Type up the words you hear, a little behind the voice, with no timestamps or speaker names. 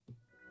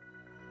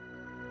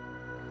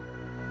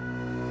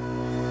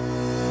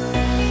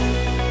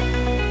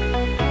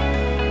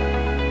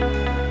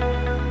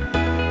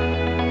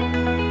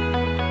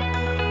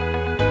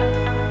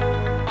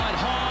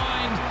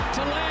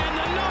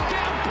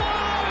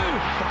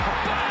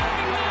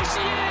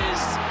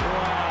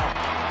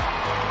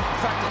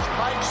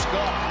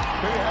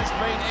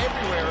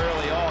everywhere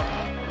early on.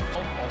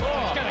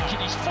 He's going to kick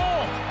his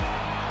form.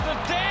 The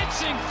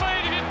dancing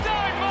feet, if you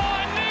don't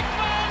mind, Nick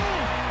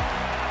Martin.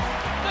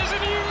 There's a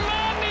new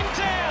Martin in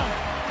town.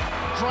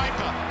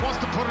 Draper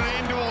wants to put an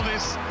end to all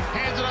this.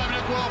 Hands it over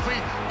to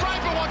Guelphy.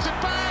 Draper wants it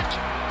back.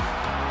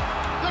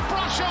 The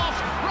brush off,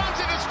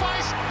 runs into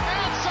space,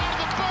 outside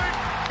of the boot.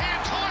 He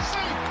enticed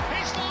him.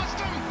 He's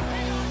lost him.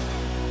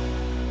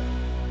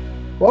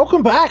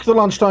 Welcome back to the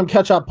Lunchtime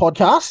Catch Up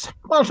podcast.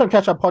 Lunchtime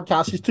Catch Up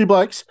podcast is two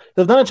blokes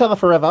that have known each other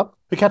forever,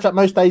 who catch up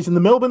most days in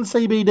the Melbourne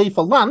CBD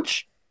for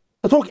lunch.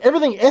 I talk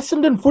everything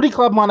Essendon Footy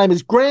Club. My name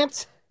is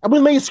Grant, and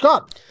with me is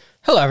Scott.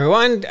 Hello,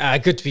 everyone.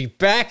 Good to be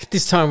back.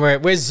 This time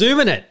we're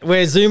zooming it.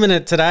 We're zooming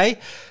it today.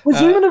 We're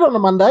zooming it on a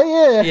Monday,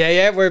 yeah.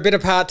 Yeah. We're a bit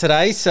apart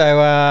today,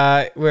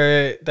 so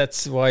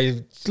that's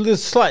why little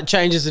slight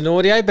changes in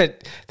audio,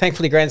 but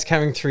thankfully Grant's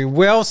coming through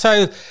well.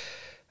 So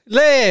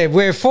there,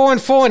 we're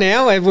 4-4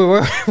 now.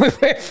 We're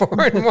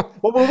 4-1.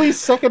 What were we,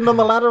 second on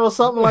the ladder or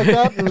something like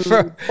that? And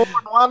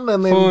 4-1,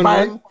 and then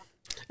bang.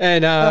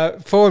 And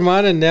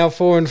 4-1, and now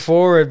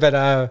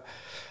 4-4.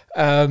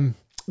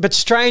 But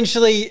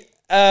strangely,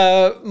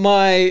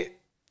 my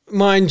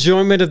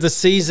enjoyment of the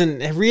season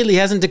really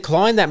hasn't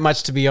declined that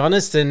much, to be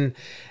honest, and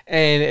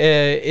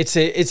it's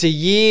a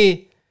year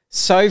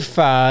so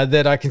far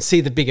that I can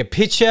see the bigger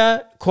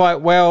picture quite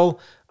well.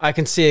 I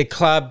can see a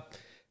club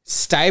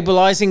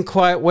stabilising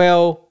quite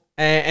well,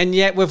 and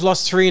yet we've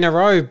lost 3 in a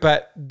row.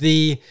 But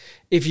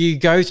if you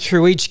go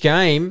through each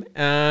game,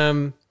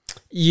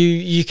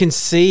 you can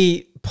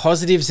see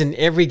positives in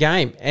every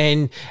game,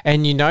 and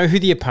you know who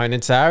the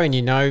opponents are, and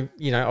you know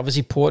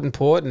obviously Port and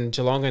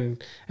Geelong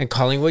and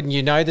Collingwood, and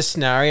you know the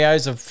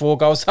scenarios of 4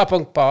 goals up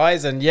on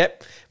pies, and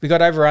yep, we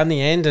got overrun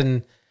the end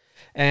and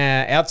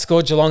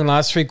outscored Geelong in the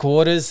last 3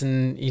 quarters,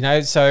 and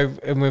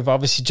and we've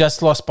obviously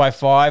just lost by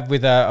 5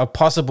 with a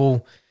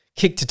possible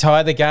kick to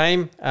tie the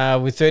game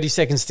with 30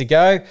 seconds to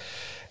go.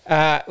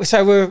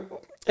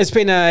 It's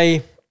been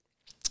a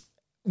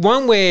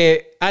one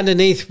where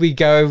underneath we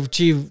go,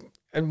 gee,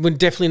 and we're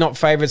definitely not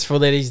favourites for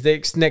these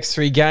next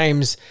 3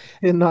 games.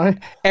 You know.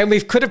 And we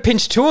could have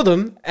pinched 2 of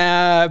them,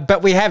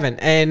 but we haven't.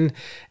 And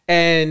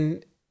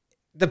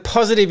the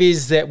positive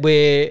is that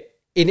we're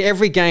in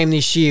every game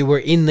this year, we're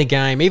in the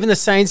game. Even the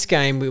Saints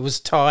game, it was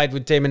tied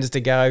with 10 minutes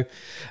to go.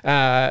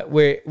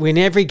 We're in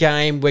every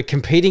game. We're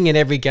competing in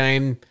every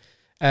game.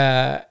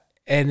 And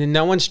then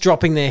no one's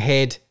dropping their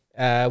head.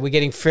 We're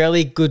getting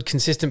fairly good,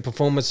 consistent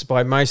performance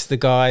by most of the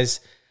guys.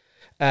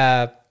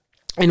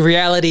 In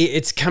reality,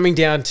 it's coming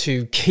down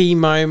to key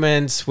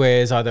moments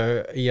where it's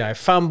either a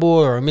fumble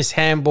or a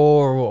mishandball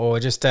or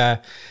just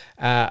a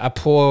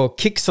poor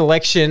kick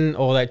selection,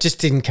 or that just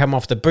didn't come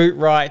off the boot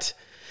right.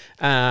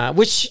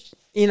 Which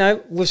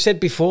we've said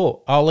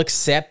before, I'll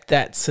accept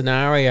that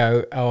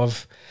scenario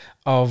of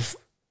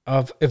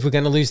if we're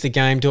going to lose the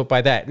game, do it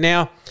by that.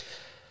 Now,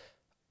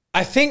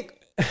 I think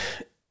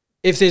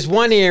if there's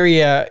one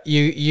area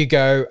you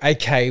go,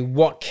 okay,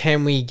 what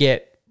can we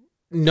get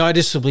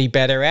noticeably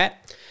better at?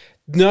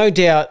 No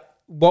doubt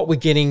what we're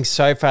getting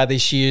so far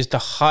this year is the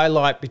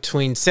highlight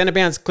between centre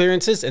bounce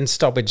clearances and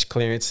stoppage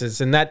clearances.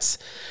 And that's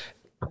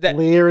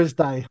clear as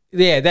day.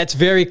 Yeah, that's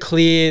very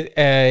clear.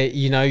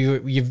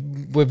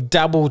 We've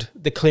doubled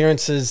the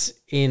clearances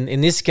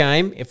in this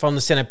game from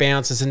the centre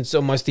bounces, and it's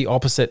almost the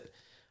opposite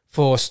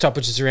for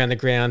stoppages around the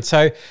ground.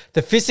 So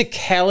the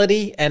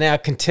physicality and our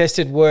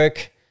contested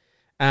work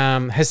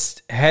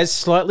has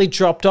slightly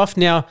dropped off.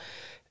 Now,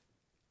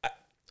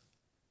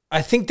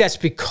 I think that's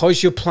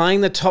because you're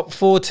playing the top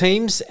 4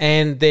 teams,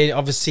 and they're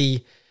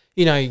obviously,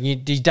 your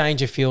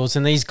Dangerfields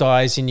and these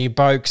guys, and your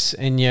Bokes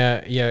and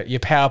your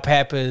Power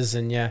Pappers,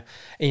 and your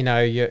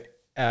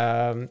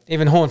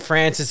even Horn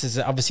Francis is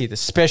obviously the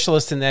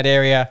specialist in that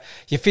area.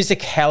 Your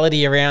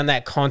physicality around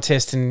that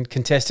contest and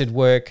contested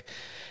work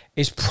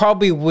is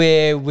probably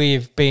where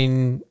we've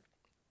been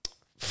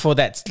for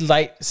that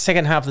late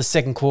second half of the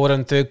second quarter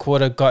and third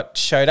quarter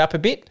showed up a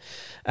bit,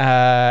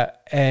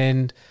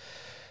 and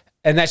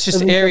that's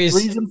just areas. The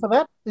reason for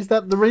that is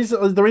that the reason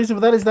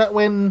for that is that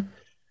when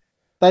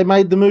they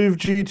made the move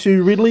due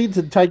to Ridley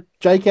to take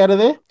Jake out of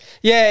there.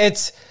 Yeah,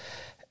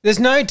 there's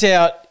no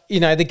doubt.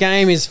 The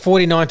game is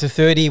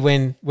 49-30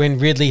 when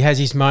Ridley has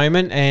his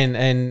moment,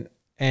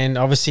 and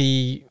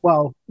obviously,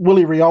 well,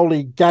 Willie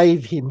Rioli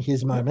gave him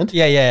his moment.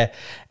 Yeah,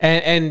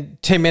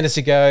 and 10 minutes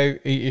ago,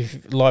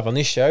 if live on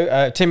this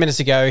show, 10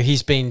 minutes ago,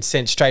 he's been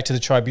sent straight to the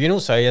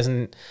tribunal, so he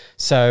hasn't.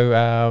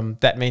 So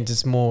that means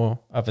it's more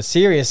of a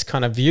serious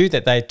kind of view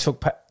that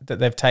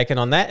they've taken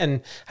on that.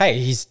 And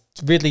hey,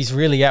 Ridley's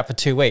really out for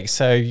 2 weeks,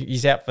 so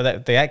he's out for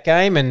that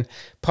game, and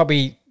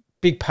probably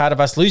big part of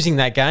us losing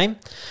that game.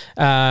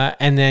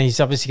 And then he's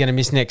obviously going to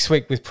miss next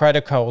week with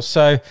protocol.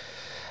 So,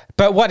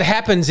 but what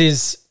happens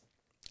is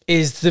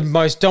the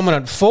most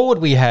dominant forward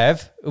we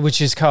have, which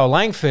is Cole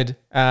Langford.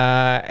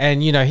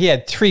 And, he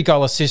had 3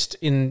 goal assists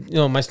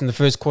almost in the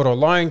first quarter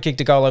alone, kicked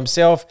a goal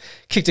himself,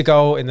 kicked a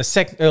goal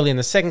early in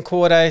the second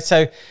quarter.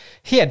 So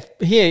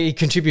he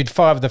contributed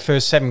 5 of the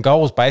first 7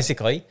 goals,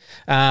 basically.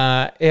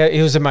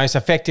 He was the most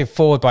effective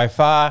forward by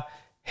far.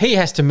 He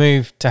has to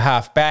move to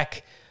half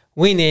back.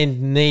 We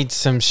need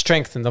some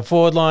strength in the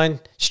forward line.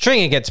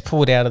 Stringer gets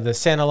pulled out of the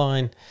centre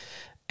line.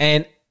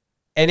 And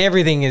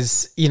everything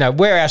is,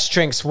 where our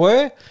strengths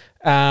were,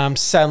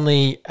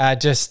 suddenly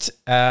just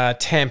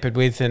tampered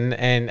with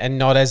and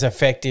not as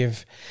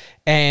effective.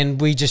 And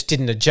we just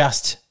didn't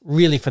adjust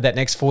really for that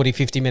next 40,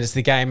 50 minutes of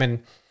the game.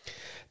 And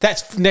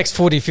that's next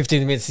 40, 50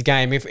 minutes of the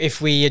game.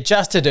 If we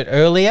adjusted it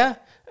earlier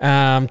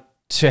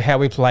to how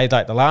we played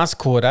like the last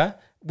quarter,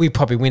 we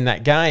probably win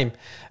that game.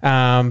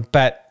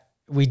 But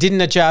we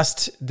didn't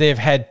adjust. They've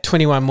had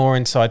 21 more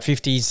inside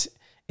 50s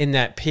in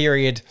that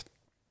period.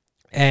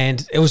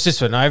 And it was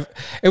just it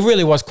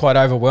really was quite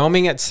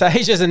overwhelming at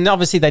stages. And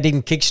obviously they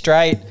didn't kick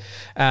straight,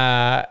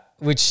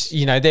 which,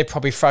 they're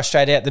probably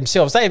frustrated at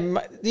themselves.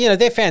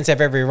 Their fans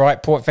have every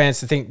right, Port fans,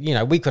 to think,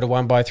 we could have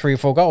won by 3 or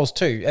 4 goals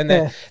too. And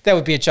that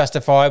would be a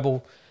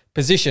justifiable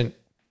position.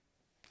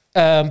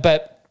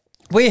 But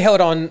we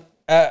held on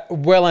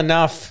well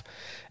enough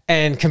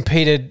and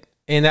competed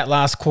in that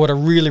last quarter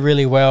really,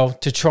 really well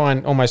to try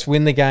and almost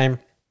win the game.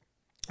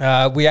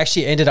 We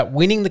actually ended up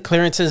winning the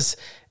clearances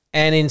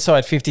and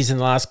inside 50s in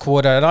the last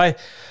quarter. And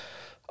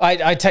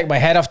I take my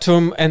hat off to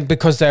them, and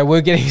because they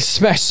were getting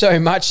smashed so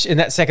much in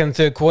that second and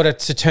third quarter,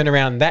 to turn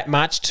around that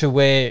much to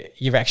where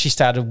you've actually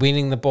started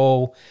winning the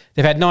ball.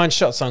 They've had 9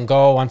 shots on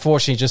goal.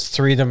 Unfortunately, just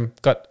 3 of them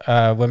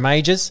were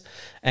majors.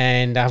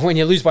 And when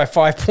you lose by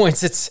 5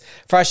 points, it's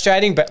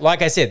frustrating. But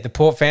like I said, the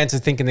Port fans are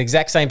thinking the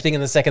exact same thing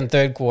in the second,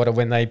 third quarter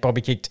when they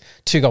probably kicked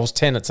 2 goals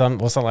 10 or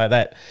something like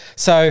that.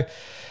 So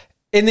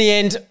in the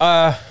end,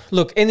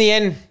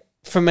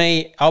 for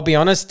me, I'll be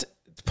honest,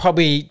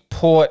 probably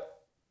Port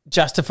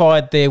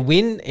justified their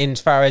win in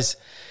as far as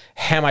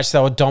how much they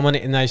were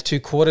dominant in those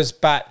 2 quarters.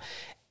 But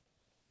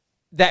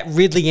that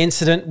Ridley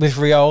incident with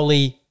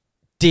Rioli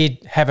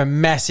did have a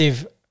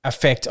massive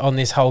effect on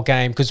this whole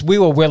game, because we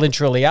were well and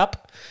truly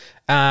up.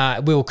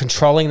 We were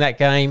controlling that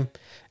game.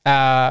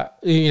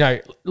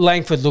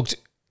 Langford looked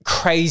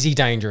crazy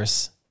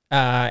dangerous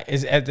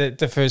at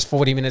the first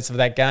 40 minutes of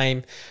that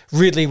game.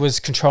 Ridley was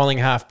controlling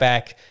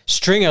halfback.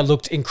 Stringer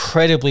looked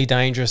incredibly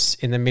dangerous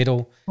in the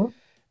middle.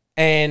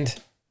 And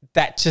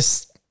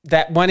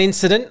that one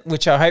incident,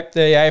 which I hope the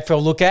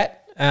AFL look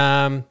at,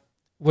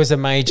 was a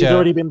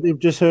major. We've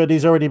just heard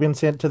he's already been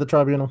sent to the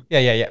tribunal.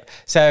 Yeah.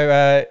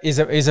 So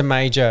is a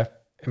major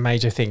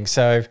thing.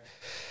 So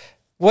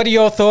what are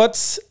your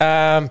thoughts?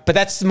 But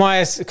that's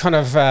my kind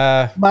of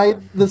mate.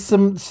 There's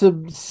some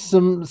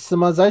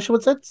summarization.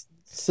 What's that?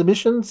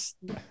 Submissions,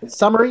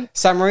 summaries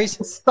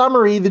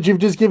that you've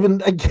just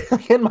given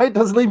again, mate.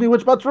 Doesn't leave me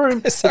with much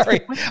room.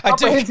 Sorry, I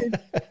do.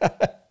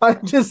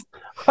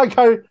 I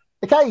go,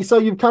 okay, so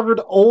you've covered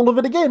all of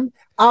it again.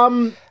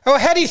 Well,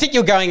 how do you think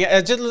you're going?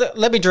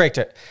 Let me direct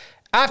it.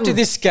 After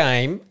this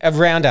game of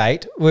round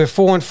 8, we're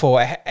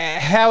 4-4.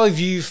 How have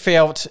you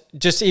felt,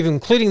 just even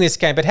including this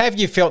game, but how have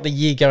you felt the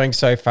year going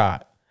so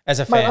far as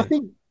a fan?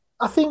 Mate,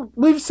 I think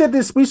we've said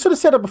this. We sort of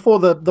said it before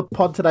the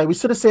pod today. We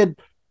sort of said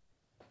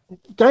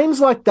games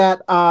like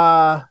that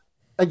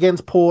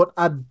against Port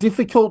are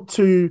difficult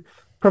to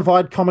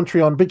provide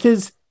commentary on,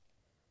 because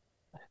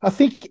I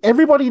think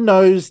everybody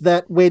knows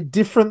that we're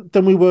different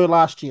than we were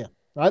last year,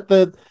 right?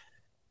 The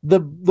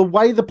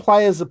way the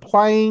players are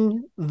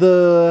playing,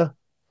 the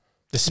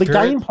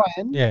game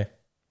plan. Yeah.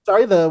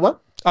 Sorry, the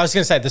what? I was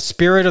going to say the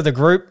spirit of the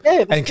group,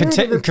 and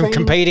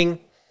competing.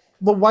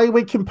 The way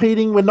we're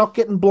competing, we're not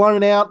getting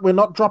blown out. We're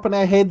not dropping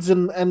our heads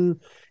and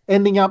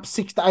ending up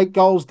 6 to 8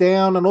 goals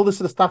down and all this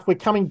sort of stuff. We're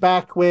coming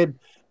back. We're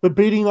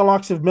beating the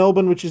likes of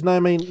Melbourne, which is no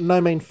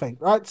mean feat,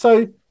 right?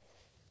 So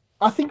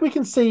I think we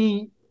can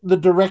see the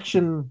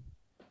direction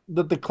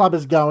that the club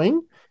is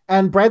going,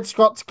 and Brad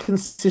Scott's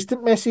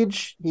consistent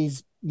message.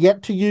 He's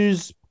yet to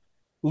use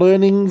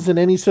learnings and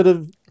any sort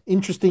of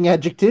interesting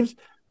adjectives,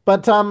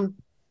 but the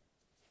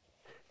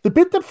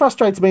bit that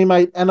frustrates me,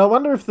 mate, and I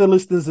wonder if the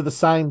listeners are the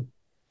same,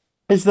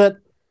 is that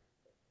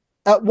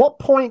at what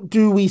point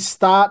do we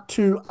start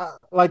to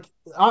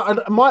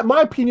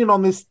my opinion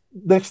on this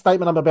next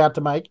statement I'm about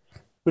to make,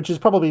 which is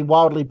probably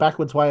wildly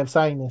backwards way of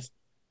saying this,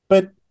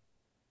 but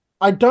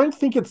I don't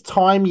think it's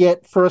time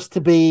yet for us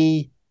to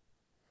be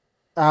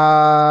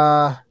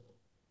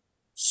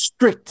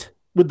strict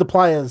with the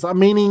players. I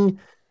meaning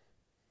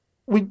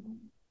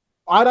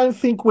I don't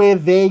think we're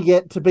there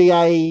yet to be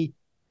a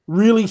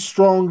really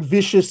strong,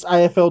 vicious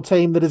AFL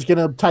team that is going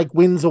to take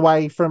wins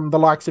away from the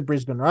likes of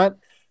Brisbane, right?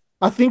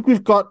 I think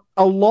we've got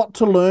a lot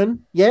to learn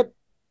yet.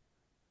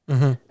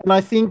 Mm-hmm. And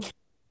I think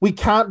we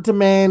can't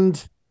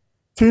demand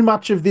too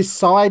much of this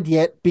side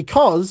yet,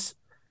 because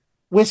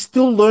we're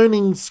still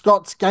learning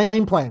Scott's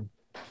game plan.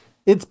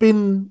 It's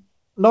been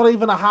not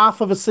even a half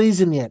of a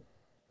season yet,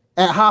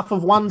 half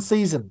of one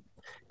season.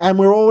 And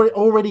we're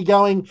already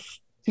going,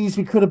 geez,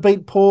 we could have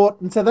beat Port.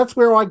 And so that's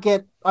where I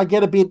get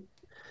a bit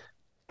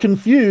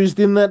confused,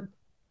 in that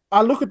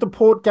I look at the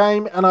Port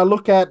game and I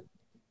look at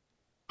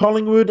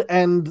Collingwood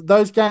and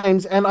those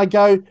games and I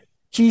go,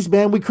 geez,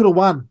 man, we could have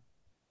won.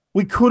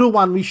 We could have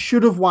won. We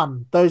should have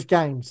won those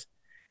games.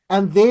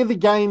 And they're the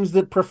games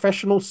that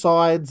professional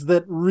sides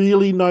that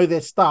really know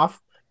their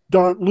stuff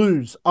don't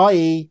lose,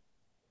 i.e.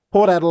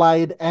 Port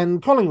Adelaide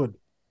and Collingwood.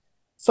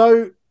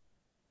 So,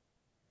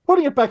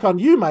 putting it back on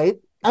you,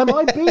 mate, am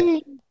I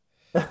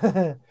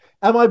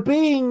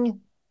being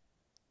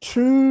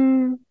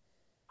too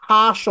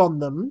harsh on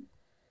them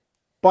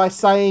by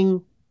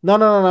saying,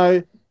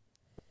 no,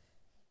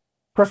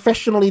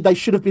 professionally they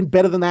should have been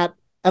better than that,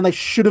 and they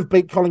should have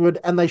beat Collingwood,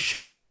 and they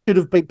should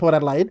have beat Port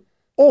Adelaide?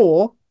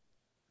 Or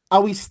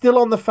are we still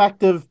on the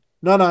fact of,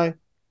 no,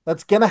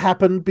 that's going to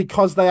happen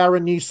because they are a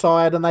new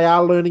side and they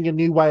are learning a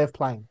new way of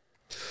playing?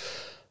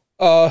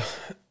 How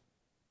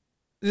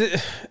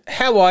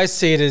I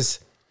see it is,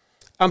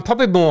 I'm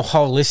probably more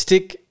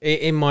holistic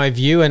in my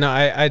view, and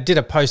I did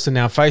a post on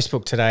our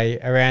Facebook today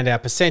around our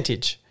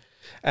percentage.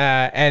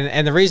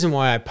 And the reason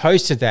why I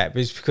posted that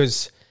was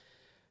because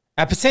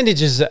our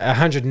percentage is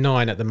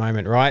 109 at the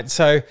moment, right?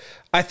 So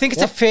I think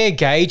it's a fair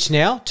gauge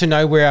now to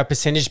know where our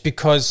percentage,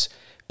 because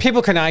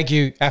people can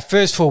argue our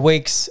first 4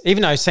 weeks,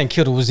 even though St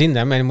Kilda was in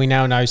them, and we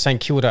now know St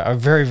Kilda are a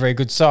very, very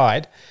good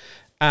side,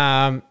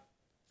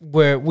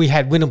 where we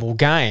had winnable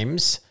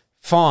games,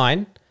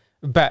 fine.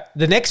 But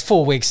the next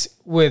 4 weeks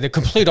were the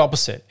complete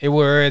opposite. It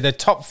were the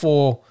top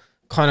 4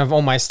 kind of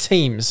almost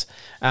teams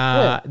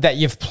that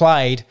you've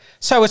played.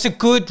 So it's a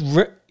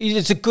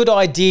good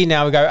idea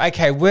now. We go,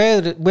 okay,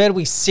 where do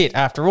we sit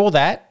after all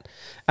that?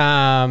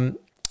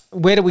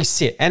 Where do we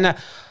sit? And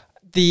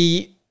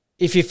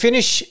if you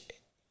finish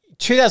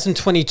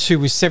 2022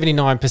 with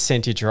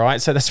 79%,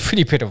 right? So that's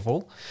pretty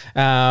pitiful.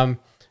 And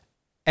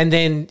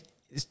then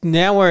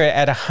now we're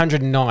at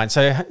 109.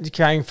 So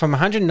going from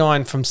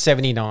 109 from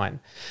 79.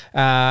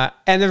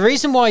 And the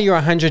reason why you're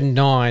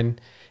 109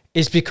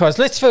 is because,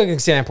 let's for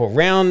example,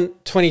 round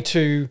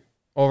 22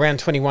 or round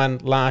 21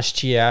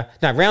 last year.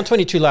 No, round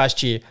 22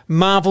 last year,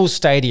 Marvel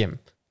Stadium,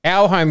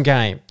 our home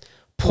game.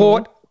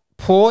 Port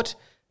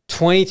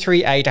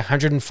 23-8,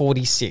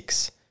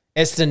 146.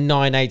 Essendon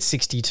 9-8,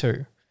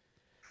 62.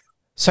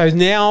 So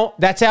now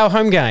that's our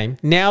home game.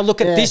 Now look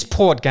at this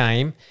Port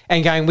game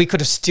and going, we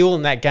could have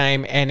stolen that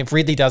game, and if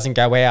Ridley doesn't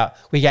go out,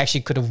 we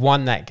actually could have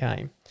won that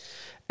game.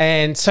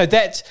 And so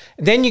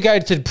then you go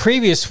to the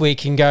previous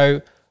week and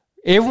go,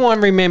 everyone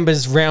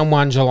remembers round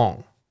 1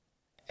 Geelong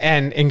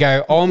and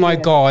go, oh my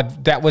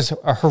God, that was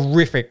a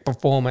horrific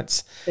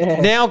performance. Yeah.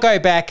 Now go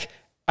back.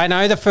 I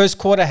know the first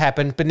quarter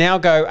happened, but now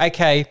go,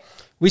 okay,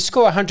 we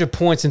score 100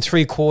 points in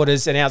 3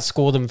 quarters and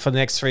outscore them for the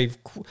next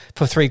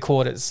 3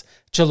 quarters,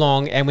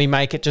 Geelong, and we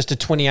make it just a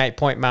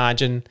 28-point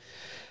margin.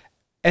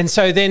 And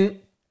so then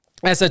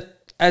as a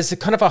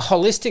kind of a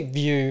holistic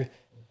view,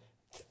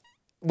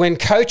 when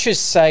coaches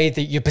say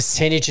that your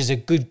percentage is a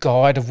good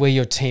guide of where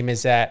your team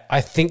is at,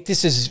 I think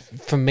this is,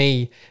 for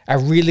me, a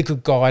really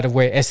good guide of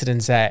where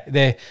Essendon's at.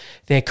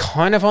 They're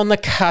kind of on the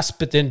cusp,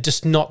 but they're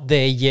just not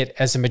there yet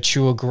as a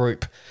mature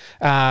group.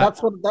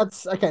 That's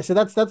okay. So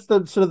that's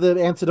the sort of the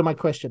answer to my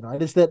question,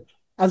 right? Is that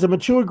as a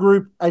mature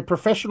group, a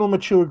professional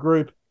mature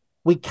group,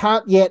 we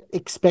can't yet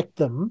expect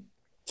them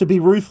to be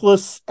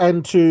ruthless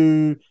and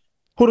to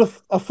put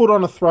a foot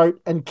on a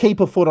throat and keep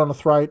a foot on a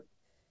throat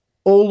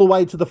all the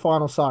way to the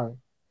final siren.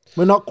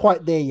 We're not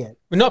quite there yet.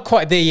 We're not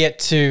quite there yet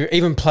to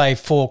even play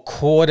 4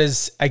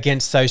 quarters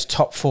against those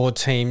top 4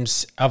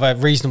 teams of a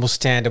reasonable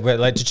standard. Where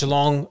like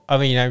Geelong, I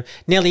mean,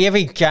 nearly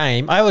every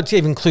game, I would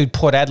even include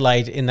Port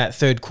Adelaide in that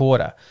third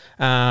quarter,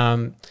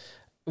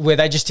 where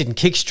they just didn't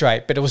kick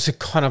straight, but it was a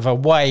kind of a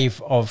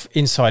wave of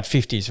inside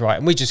 50s, right?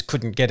 And we just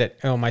couldn't get it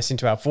almost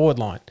into our forward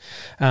line.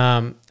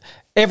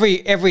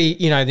 Every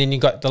then you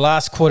got the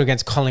last quarter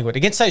against Collingwood.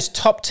 Against those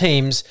top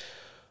teams,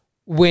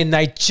 when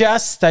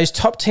those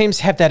top teams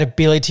have that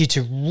ability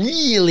to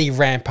really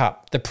ramp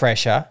up the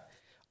pressure,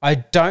 I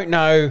don't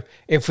know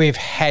if we've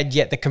had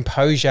yet the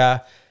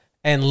composure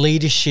and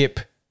leadership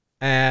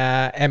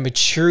and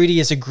maturity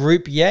as a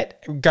group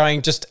yet,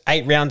 going just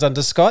 8 rounds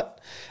under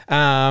Scott,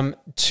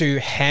 to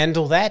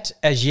handle that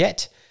as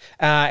yet.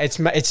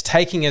 It's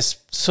taking us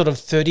sort of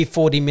 30,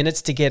 40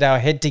 minutes to get our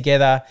head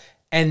together,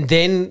 and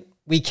then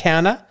we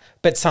counter,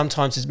 but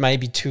sometimes it's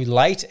maybe too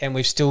late and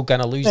we're still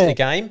going to lose the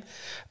game.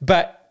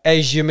 But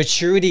as your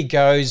maturity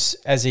goes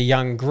as a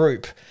young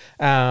group,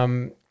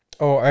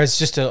 or as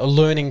just a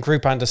learning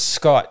group under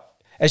Scott,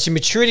 as your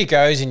maturity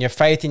goes and your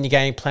faith in your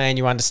game plan,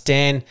 you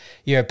understand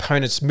your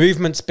opponent's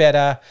movements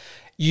better.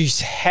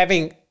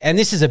 And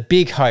this is a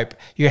big hope,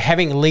 you're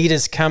having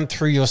leaders come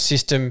through your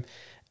system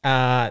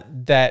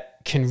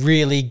that can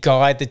really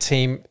guide the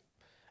team.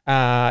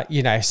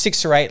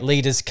 6 or 8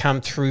 leaders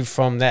come through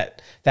from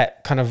that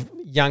kind of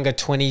younger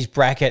 20s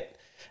bracket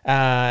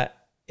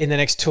in the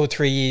next 2 or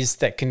 3 years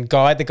that can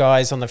guide the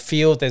guys on the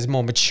field. There's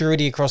more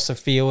maturity across the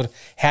field,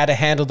 how to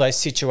handle those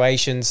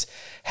situations,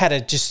 how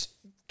to just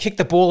kick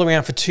the ball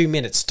around for 2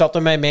 minutes, stop the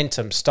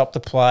momentum, stop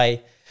the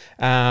play.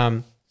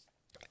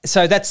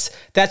 So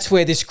that's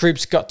where this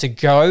group's got to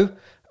go.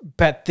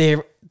 But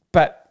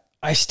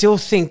I still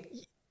think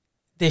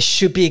there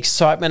should be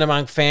excitement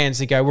among fans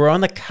to go, we're on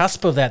the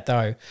cusp of that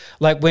though.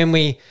 Like when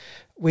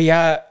we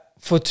are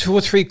for 2 or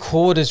 3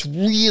 quarters,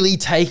 really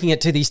taking it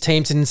to these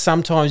teams and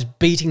sometimes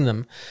beating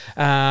them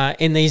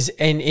in these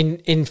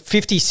in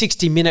 50,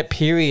 60-minute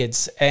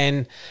periods.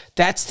 And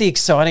that's the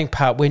exciting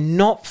part. We're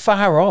not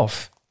far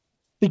off.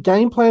 The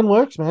game plan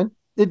works, man.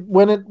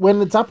 When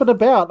it's up and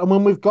about, and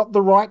when we've got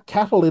the right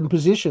cattle in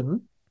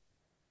position,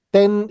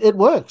 then it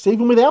works.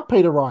 Even without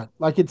Peter Wright,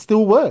 like, it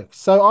still works.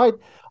 So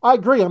I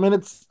agree. I mean,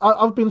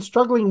 I've been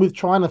struggling with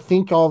trying to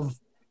think of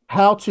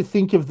how to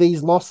think of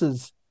these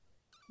losses.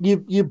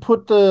 You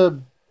put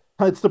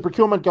it's the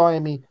procurement guy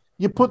in me.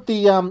 You put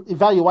the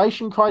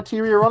evaluation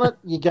criteria on it.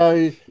 You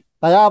go,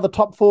 they are the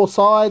top 4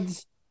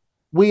 sides.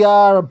 We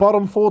are a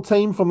bottom 4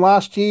 team from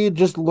last year,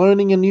 just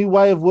learning a new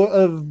way of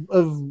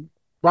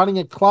running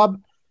a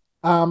club.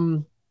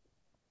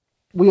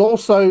 We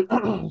also,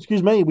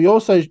 we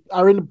also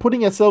are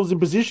putting ourselves in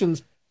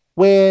positions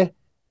where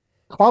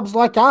clubs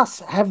like us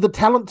have the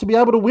talent to be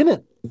able to win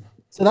it.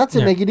 So that's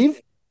a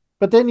negative.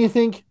 But then you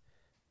think,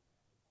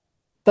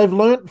 they've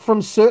learnt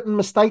from certain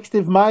mistakes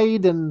they've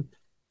made, and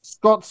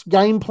Scott's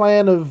game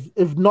plan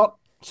of not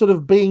sort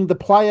of being the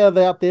player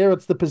out there,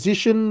 it's the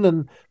position,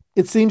 and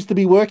it seems to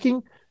be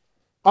working.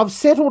 I've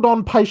settled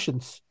on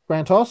patience,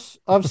 Grantos.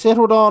 I've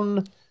settled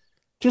on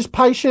just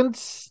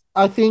patience.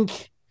 I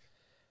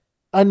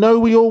know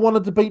we all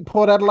wanted to beat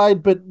Port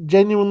Adelaide, but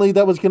genuinely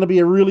that was going to be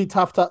a really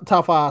tough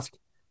ask.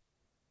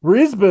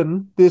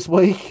 Brisbane this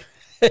week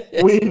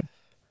with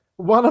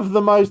one of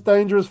the most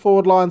dangerous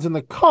forward lines in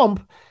the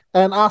comp,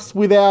 and us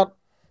without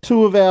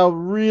 2 of our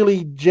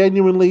really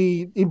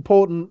genuinely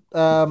important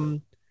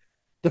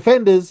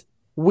defenders,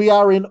 we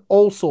are in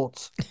all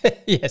sorts.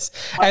 Yes.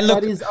 And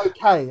look, that is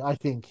okay, I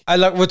think.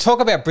 We'll talk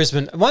about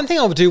Brisbane. One thing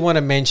I do want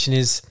to mention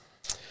is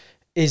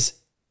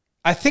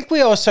I think we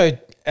also,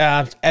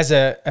 as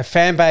a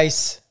fan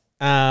base,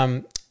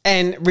 and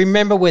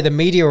remember where the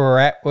media were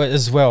at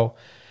as well,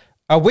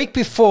 a week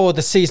before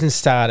the season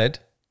started,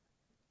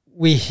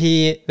 we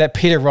hear that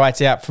Peter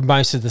Wright's out for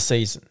most of the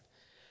season.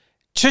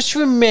 Just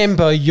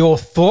remember your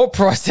thought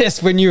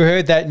process when you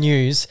heard that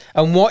news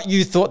and what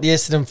you thought the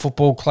Essendon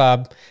Football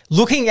Club,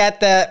 looking at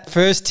that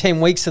first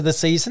 10 weeks of the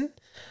season,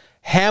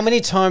 how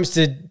many times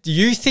do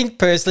you think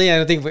personally,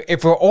 and I think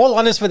if we're all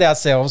honest with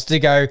ourselves, to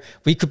go,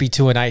 we could be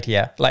 2-8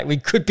 here. Like, we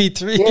could be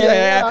 3.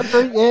 Yeah, I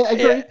agree. Yeah, I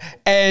agree.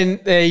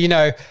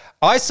 And,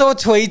 I saw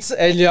tweets,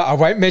 and I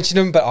won't mention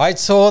them, but I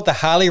saw the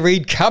Harley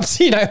Reid Cups.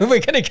 We're going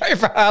to go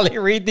for Harley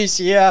Reid this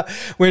year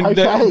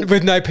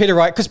with no Peter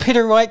Wright, because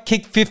Peter Wright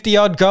kicked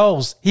 50-odd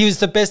goals. He was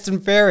the best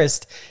and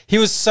fairest. He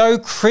was so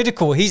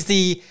critical. He's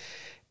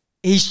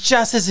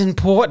just as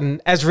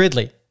important as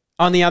Ridley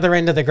on the other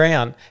end of the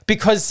ground,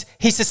 because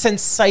he's a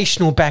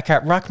sensational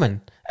backup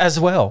ruckman as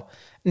well.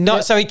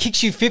 So he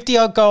kicks you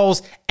 50-odd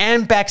goals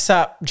and backs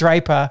up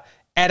Draper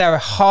at a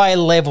high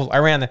level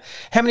around there.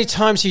 How many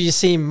times do you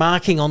see him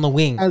marking on the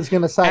wing? I was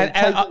going to say,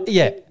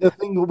 the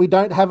thing that we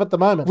don't have at the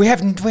moment. We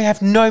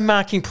have no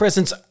marking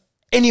presence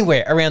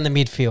anywhere around the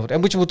midfield,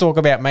 and which we'll talk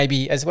about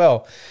maybe as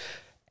well.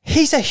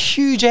 He's a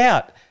huge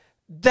out.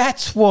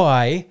 That's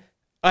why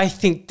I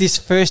think this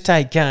first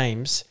 8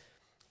 games,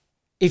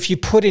 if you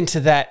put into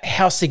that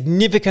how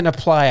significant a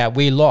player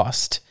we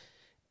lost,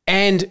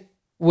 and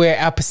where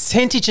our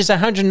percentage is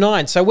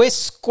 109, so we're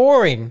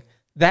scoring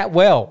that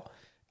well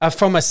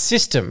from a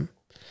system,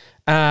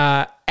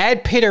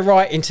 add Peter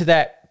Wright into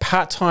that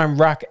part-time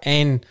ruck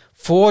and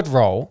forward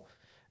role,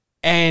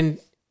 and,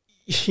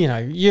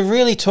 you're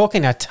really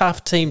talking a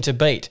tough team to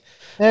beat.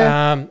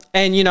 Yeah.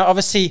 And,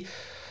 obviously,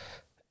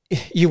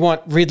 you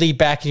want Ridley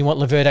back and you want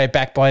Laverde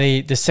back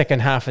by the second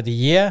half of the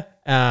year.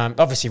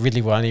 Obviously,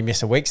 Ridley will only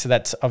miss a week, so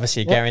that's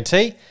obviously a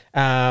guarantee.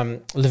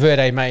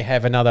 Laverde may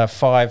have another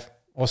 5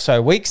 or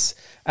so weeks.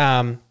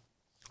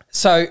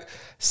 So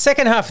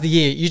second half of the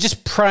year, you're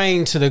just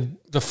praying to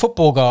the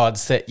football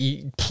gods that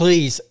you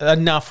please,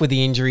 enough with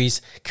the injuries.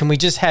 Can we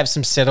just have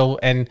some settle,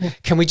 and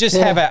can we just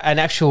have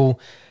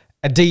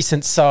a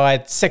decent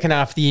side second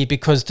half of the year,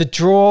 because the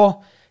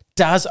draw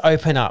does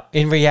open up.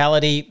 In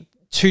reality,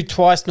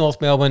 twice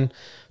North Melbourne,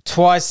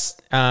 twice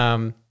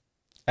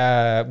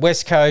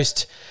West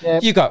Coast.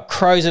 Yep. You got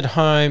Crows at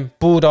home,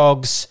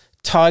 Bulldogs,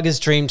 Tigers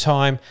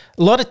Dreamtime.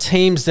 A lot of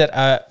teams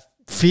that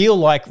feel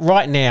like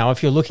right now,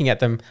 if you're looking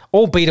at them,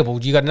 all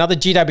beatable. You got another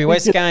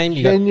GWS game.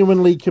 You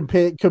genuinely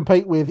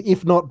compete with,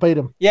 if not beat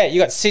them. Yeah, you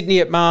got Sydney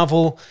at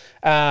Marvel.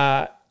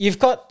 You've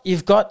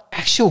got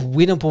actual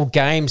winnable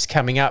games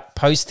coming up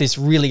post this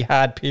really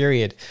hard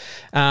period.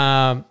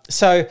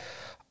 So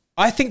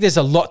I think there's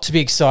a lot to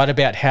be excited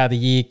about how the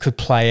year could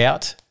play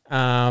out.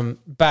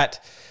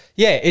 But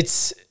yeah,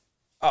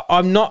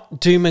 I'm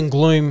not doom and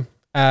gloom.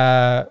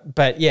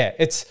 But yeah,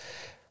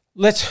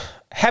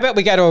 how about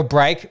we go to a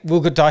break?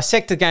 We'll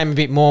dissect the game a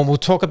bit more, and we'll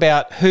talk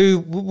about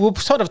we'll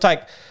sort of take,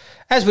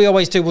 as we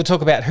always do, we'll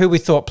talk about who we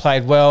thought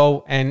played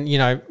well, and,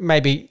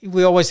 maybe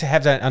we always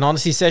have an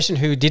honesty session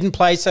who didn't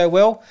play so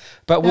well,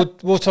 but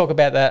we'll talk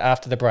about that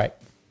after the break.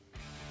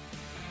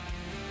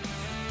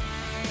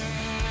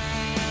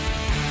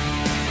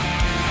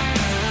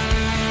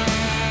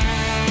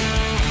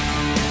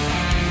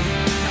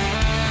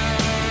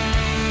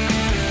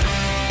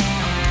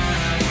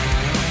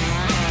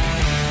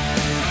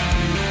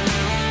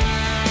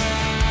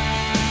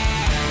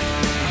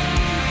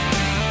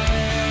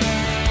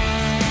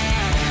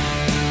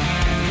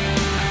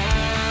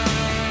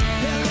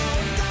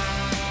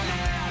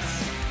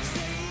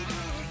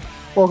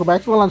 Welcome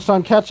back to the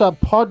Lunchtime Catch Up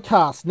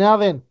podcast. Now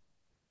then,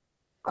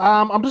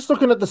 I'm just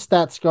looking at the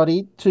stats,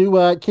 Scotty,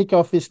 to kick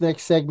off this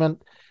next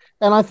segment.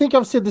 And I think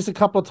I've said this a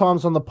couple of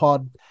times on the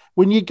pod.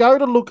 When you go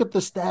to look at the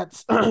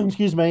stats,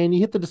 excuse me, and you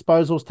hit the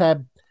disposals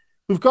tab,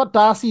 we've got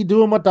Darcy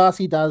doing what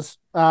Darcy does,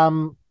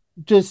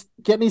 just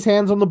getting his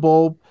hands on the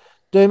ball.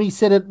 Dermy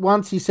said it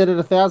once, he said it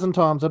 1,000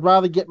 times. I'd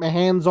rather get my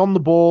hands on the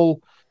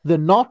ball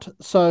than not.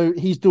 So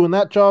he's doing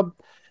that job.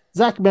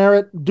 Zach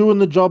Merritt doing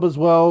the job as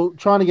well,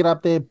 trying to get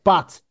up there.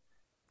 But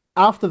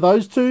after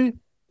those two,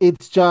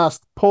 it's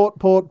just Port.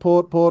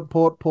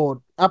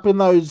 Up in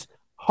those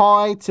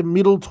high to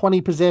middle 20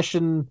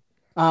 possession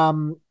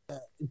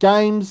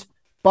games,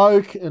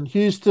 Boak and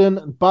Houston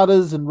and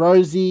Butters and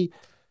Rosie.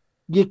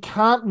 You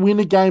can't win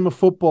a game of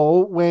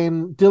football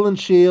when Dylan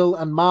Shield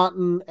and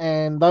Martin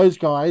and those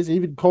guys,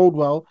 even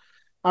Caldwell,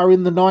 are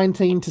in the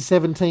 19 to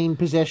 17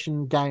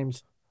 possession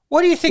games.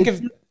 What do you think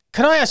of...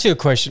 Can I ask you a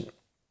question?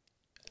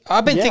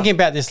 I've been thinking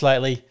about this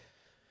lately.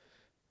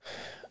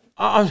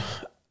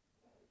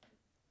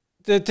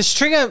 The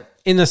stringer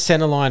in the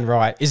centre line,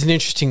 right, is an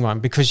interesting one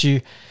because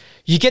you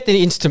get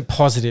the instant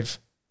positive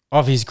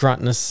of his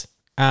gruntness.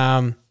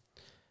 But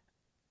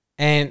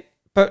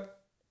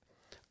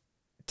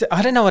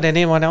I don't know what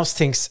anyone else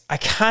thinks. I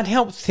can't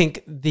help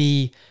think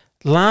the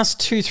last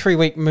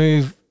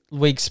 2-3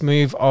 weeks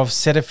move of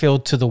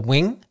Setterfield to the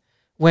wing,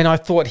 when I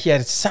thought he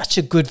had such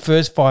a good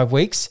first 5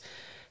 weeks,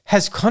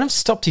 has kind of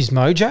stopped his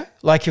mojo.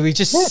 Like we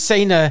just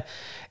seen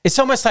it's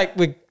almost like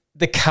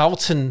the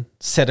Carlton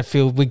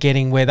Setterfield we're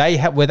getting where they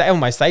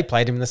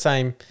played him in the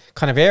same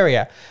kind of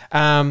area.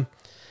 I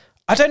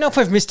don't know if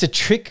we've missed a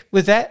trick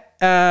with that.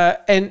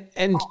 And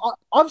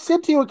I've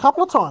said to you a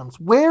couple of times,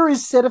 where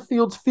is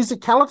Setterfield's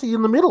physicality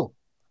in the middle?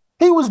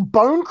 He was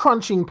bone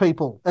crunching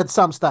people at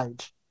some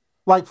stage,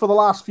 like for the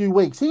last few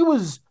weeks. He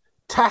was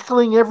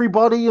tackling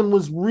everybody and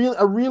was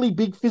a really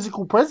big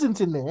physical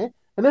presence in there.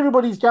 And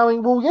everybody's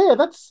going, well, yeah,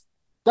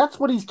 that's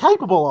what he's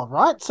capable of,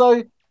 right?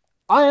 So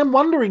I am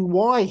wondering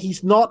why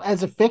he's not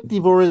as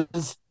effective or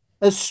as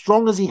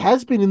strong as he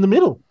has been in the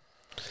middle.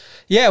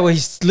 Yeah, well, he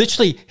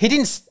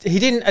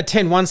didn't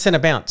attend one centre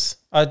bounce.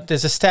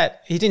 There's a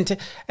stat he didn't,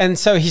 and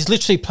so he's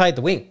literally played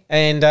the wing.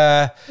 And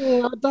I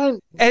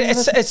don't. And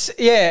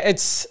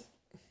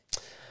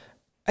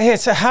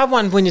it's a hard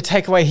one when you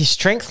take away his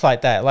strength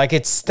like that. Like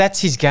that's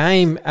his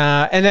game,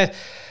 and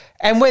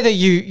whether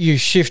you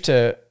shift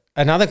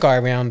another guy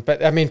around,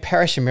 but I mean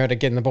Parrish and Merritt are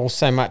getting the ball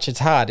so much, it's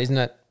hard, isn't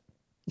it?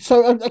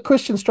 So a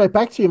question straight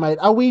back to you, mate.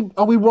 Are we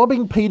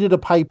robbing Peter to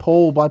pay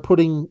Paul by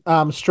putting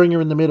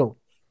Stringer in the middle?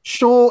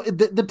 Sure,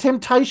 the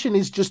temptation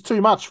is just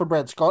too much for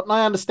Brad Scott, and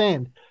I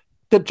understand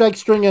that Jake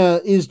Stringer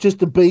is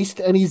just a beast,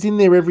 and he's in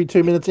there every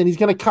 2 minutes, and he's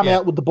going to come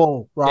out with the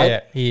ball, right? Yeah,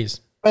 he is.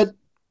 But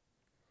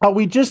are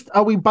we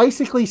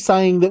basically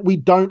saying that we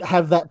don't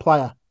have that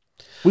player?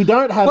 We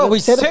don't have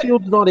it.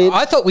 Setterfield's not it.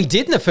 I thought we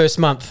did in the first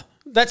month.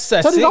 That's so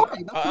it. did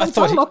I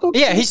thought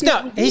he's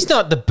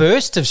not the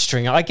burst of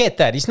Stringer. I get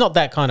that. He's not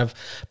that kind of,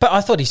 but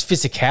I thought his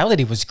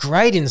physicality was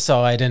great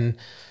inside. And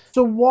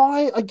so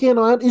why, again,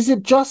 is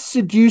it just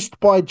seduced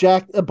by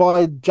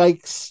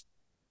Jake's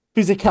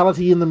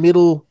physicality in the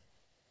middle,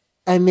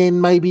 and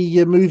then maybe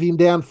you move him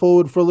down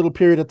forward for a little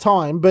period of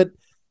time? But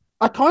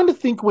I kind of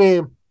think we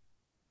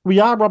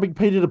are robbing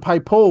Peter to pay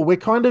Paul. We're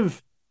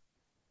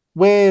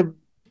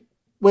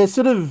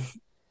sort of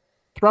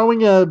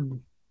throwing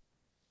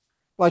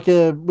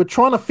we're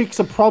trying to fix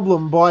a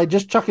problem by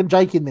just chucking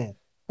Jake in there.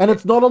 And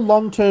it's not a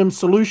long-term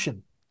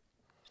solution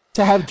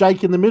to have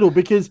Jake in the middle,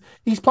 because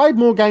he's played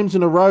more games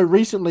in a row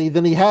recently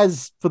than he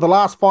has for the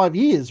last 5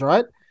 years,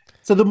 right?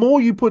 So the more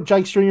you put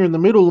Jake Stringer in the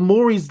middle, the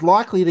more he's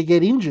likely to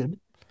get injured,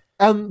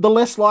 and the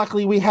less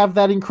likely we have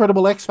that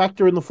incredible X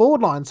factor in the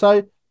forward line.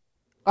 So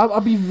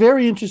I'd be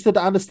very interested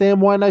to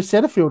understand why no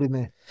Setterfield in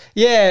there.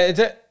 Yeah,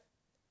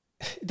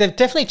 they've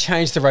definitely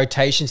changed the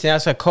rotations now.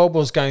 So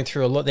Caldwell's going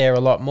through a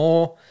lot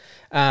more.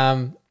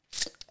 And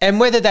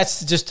whether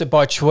that's just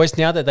by choice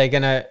now that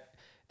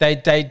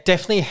they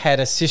definitely had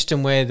a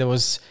system where there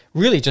was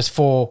really just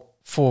four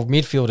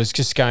midfielders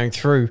just going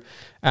through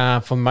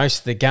for most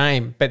of the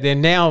game. But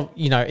then now,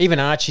 even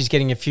Archie's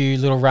getting a few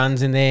little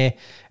runs in there.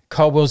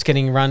 Caldwell's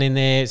getting a run in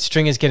there.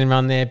 Stringer's getting a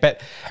run there.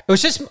 But it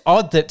was just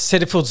odd that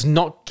Setterfield's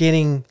not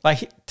getting,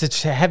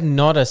 to have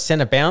not a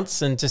centre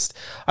bounce. And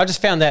I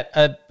just found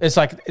that it's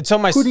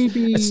almost,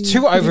 it's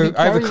too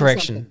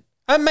overcorrection.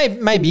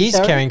 Maybe he's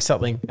carrying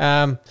something.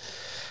 But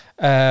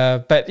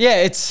yeah,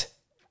 it's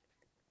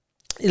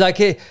like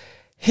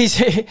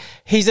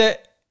he's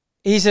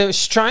a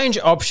strange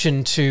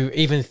option to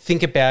even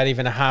think about,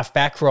 even a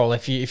half-back role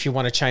if you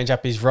want to change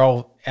up his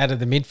role out of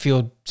the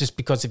midfield just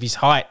because of his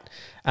height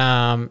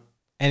and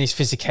his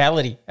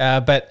physicality.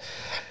 But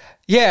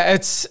yeah,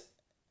 it's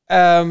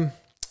I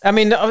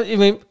mean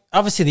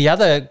obviously the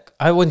other,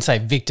 I wouldn't say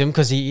victim,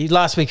 because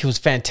last week he was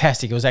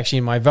fantastic. It was actually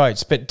in my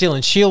votes. But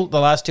Dylan Shield the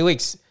last 2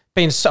 weeks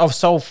been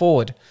sole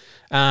forward.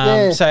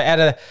 So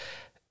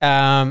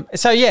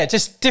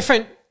just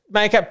different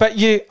make up. But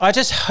I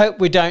just hope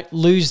we don't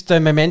lose the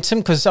momentum,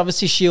 because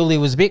obviously Shieldy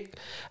was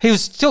he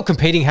was still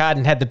competing hard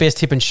and had the best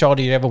hip and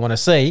shoulder you'd ever want to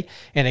see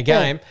in a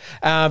game.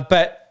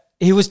 But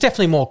he was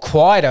definitely more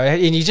quieter,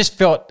 and you just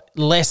felt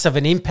less of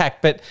an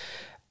impact. But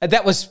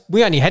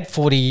we only had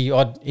 40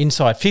 odd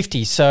inside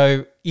 50.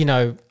 So,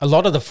 a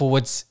lot of the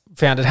forwards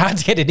found it hard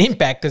to get an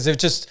impact, because it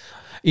just,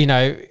 we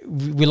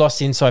lost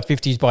the inside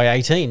 50s by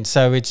 18.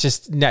 So it's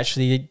just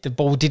naturally the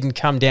ball didn't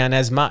come down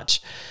as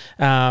much.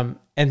 And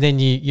then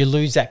you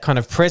lose that kind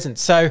of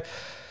presence. So,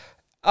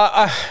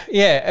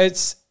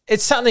 it's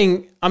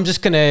something I'm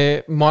just going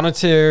to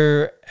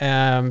monitor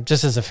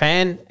just as a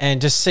fan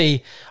and just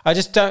see.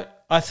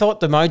 I thought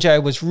the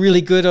mojo was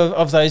really good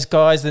of those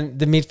guys, the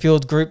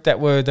midfield group that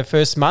were the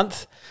first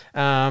month.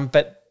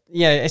 But,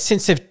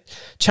 since they've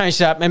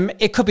changed it up, and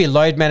it could be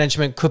load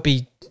management, could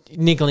be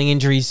niggling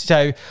injuries.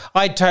 So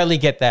I totally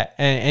get that.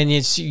 And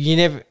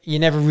you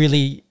never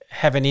really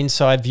have an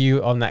inside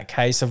view on that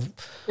case of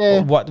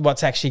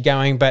what's actually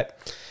going. But,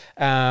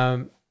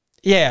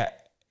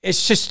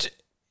 it's just,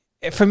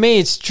 for me,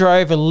 it's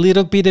drove a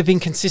little bit of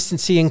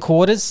inconsistency in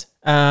quarters,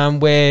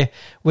 where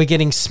we're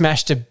getting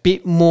smashed a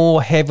bit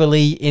more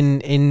heavily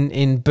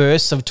in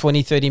bursts of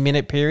 20,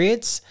 30-minute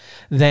periods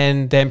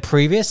than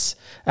previous.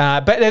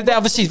 But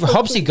obviously,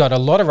 Hobbsy got a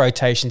lot of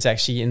rotations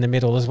actually in the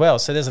middle as well.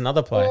 So there's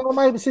another player.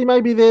 Well,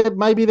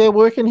 maybe they're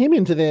working him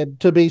into there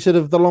to be sort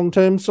of the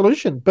long-term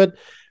solution. But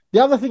the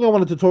other thing I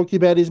wanted to talk to you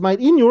about is, mate,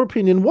 in your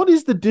opinion, what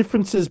is the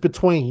differences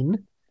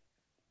between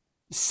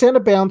centre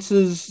bounce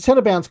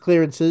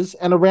clearances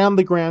and around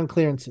the ground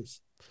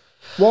clearances?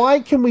 Why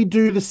can we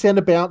do the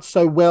centre bounce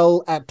so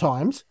well at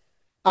times,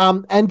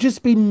 and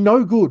just be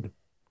no good?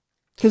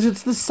 Because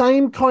it's the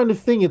same kind of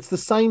thing. It's the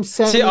same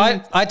sound. See,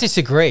 I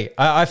disagree.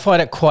 I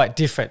find it quite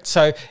different.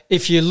 So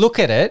if you look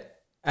at it,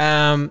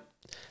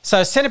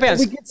 so centre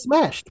bounce,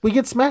 we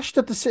get smashed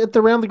at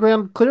the round the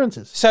ground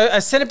clearances. So a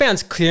centre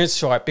bounce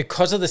clearance right,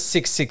 because of the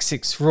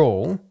 6-6-6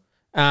 rule,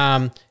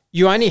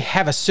 you only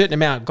have a certain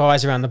amount of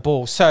guys around the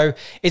ball. So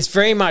it's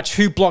very much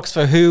who blocks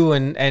for who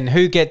and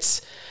who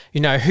gets,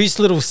 whose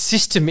little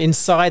system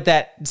inside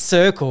that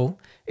circle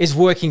is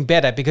working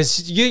better,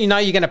 because you're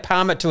going to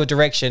palm it to a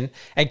direction,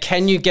 and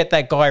can you get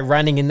that guy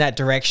running in that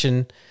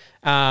direction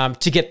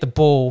to get the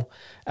ball?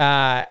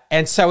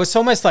 And so it's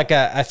almost like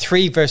a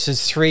 3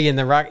 versus 3 in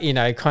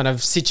the kind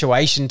of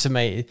situation to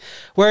me,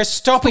 where a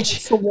stoppage.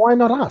 So why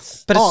not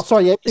us? But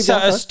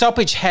a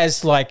stoppage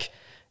has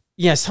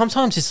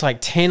sometimes it's like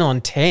 10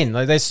 on 10.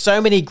 Like there's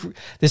so many,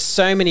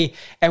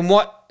 and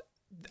what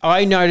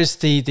I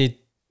noticed the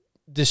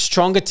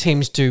stronger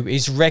teams do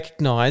is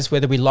recognize,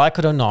 whether we like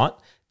it or not,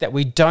 that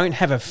we don't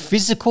have a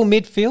physical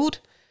midfield,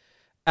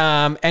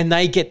 and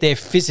they get their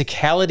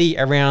physicality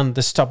around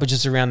the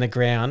stoppages around the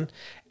ground,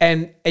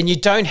 and you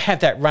don't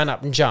have that run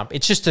up and jump.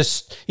 It's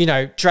just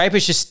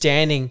Draper's just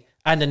standing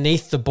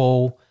underneath the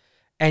ball,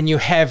 and you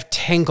have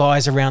 10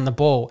 guys around the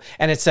ball,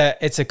 and it's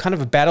a kind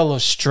of a battle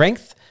of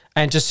strength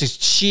and just a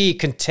sheer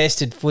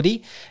contested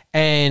footy.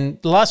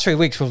 And the last 3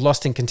 weeks we've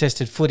lost in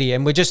contested footy,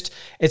 and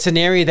it's an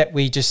area that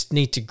we just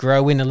need to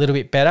grow in a little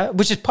bit better,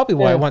 which is probably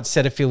why I want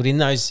Setterfield in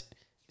those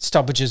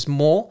stoppages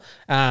more,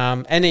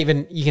 and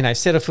even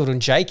Setterfield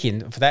and Jake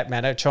in, for that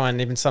matter, try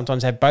and even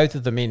sometimes have both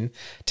of them in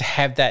to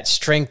have that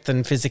strength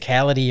and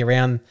physicality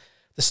around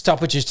the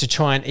stoppages to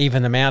try and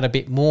even them out a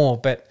bit more.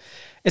 But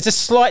it's a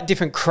slight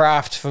different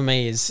craft for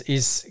me,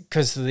 is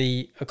because of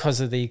the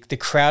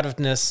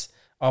crowdedness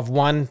of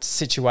one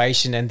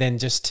situation, and then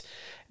just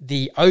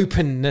the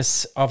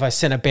openness of a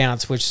centre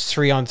bounce, which is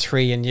 3 on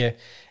 3, and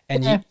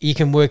you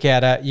can work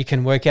out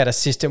a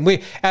system.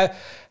 It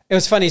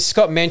was funny.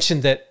 Scott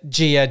mentioned that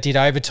Gia did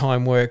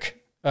overtime work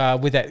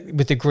with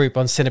the group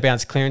on centre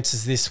bounce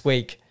clearances this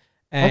week,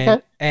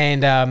 the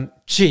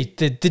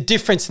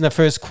difference in the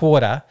first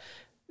quarter,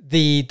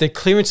 the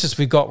clearances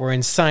we got were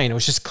insane. It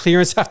was just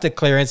clearance after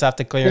clearance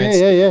after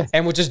clearance,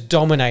 and we're just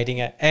dominating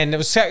it. And it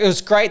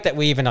was great that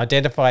we even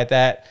identified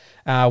that,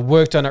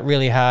 worked on it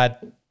really hard.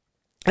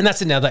 And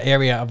that's another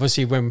area,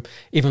 obviously, when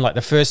even like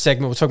the first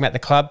segment, we're talking about the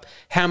club,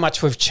 how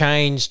much we've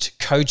changed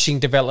coaching,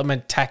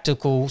 development,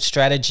 tactical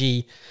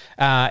strategy.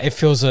 It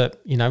feels, whether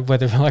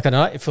we like it or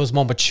not, it feels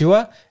more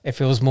mature. It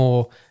feels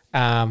more...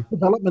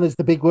 development is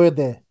the big word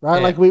there, right?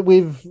 Yeah. Like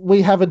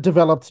we haven't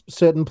developed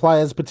certain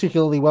players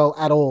particularly well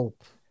at all,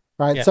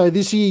 right? Yeah. So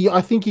this year,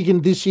 I think you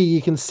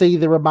can see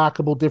the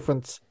remarkable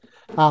difference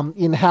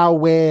in how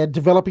we're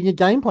developing a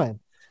game plan.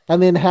 And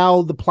then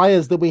how the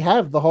players that we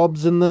have, the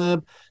Hobbs and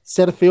the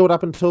Setterfield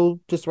up until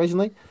just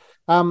recently,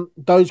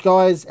 those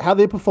guys, how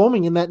they're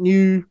performing in that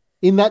new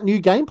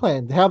game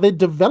plan, how they're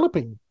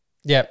developing.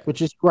 Yeah,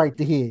 which is great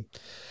to hear.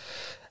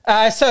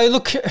 So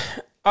look,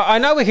 I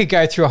know we could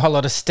go through a whole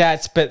lot of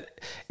stats, but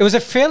it was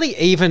a fairly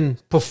even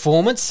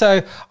performance.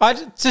 So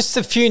just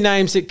a few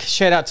names that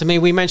shout out to me.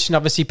 We mentioned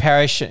obviously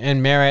Parrish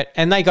and Merritt,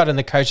 and they got in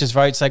the coaches'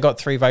 votes. They got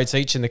 3 votes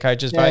each in the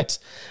coaches' votes.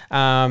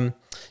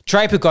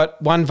 Draper got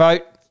 1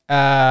 vote.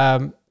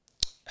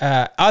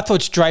 I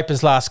thought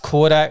Draper's last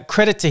quarter,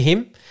 credit to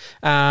him.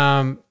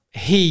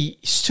 He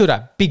stood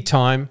up big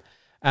time.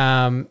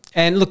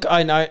 And look,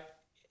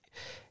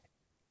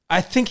 I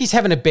think he's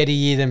having a better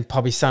year than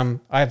probably some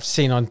I've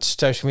seen on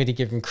social media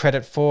give him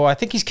credit for. I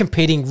think he's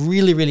competing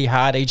really, really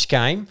hard each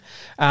game.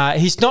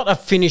 He's not a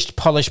finished,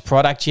 polished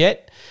product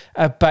yet,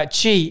 but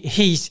gee,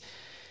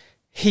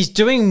 he's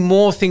doing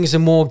more things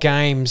in more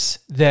games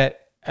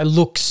that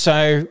look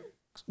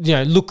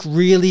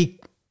really.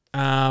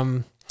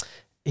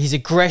 His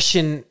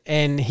aggression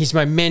and his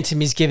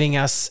momentum is giving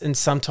us, and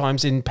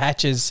sometimes in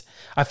patches,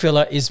 I feel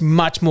like is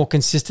much more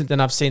consistent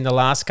than I've seen the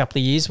last couple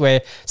of years,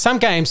 where some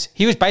games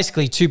he was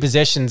basically 2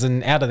 possessions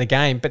and out of the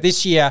game. But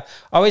this year,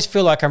 I always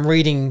feel like I'm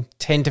reading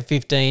 10 to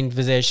 15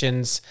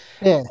 possessions.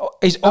 Yeah.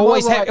 He's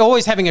always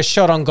having a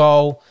shot on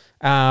goal.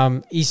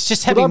 He's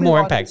just having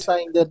more impact.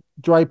 Saying that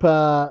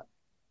Draper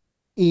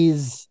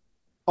is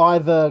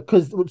either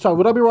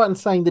would I be right in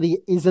saying that he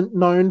isn't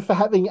known for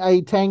having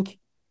a tank?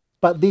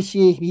 But this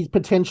year he's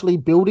potentially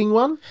building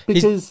one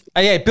because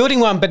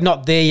building one, but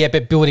not there yet.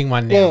 But building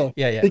one now.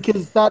 Yeah.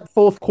 Because that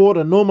fourth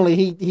quarter, normally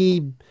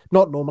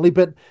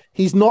but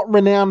he's not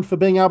renowned for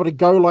being able to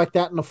go like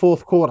that in the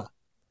fourth quarter.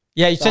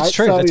 Yeah, right? That's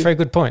true. That's a very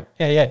good point.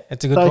 Yeah,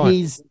 that's a good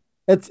point.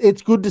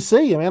 It's good to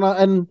see. I mean,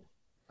 and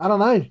I don't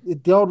know,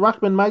 the old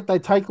ruckman, mate. They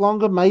take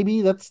longer.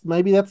 Maybe that's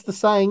the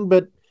saying.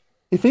 But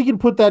if he can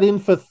put that in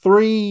for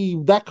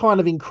that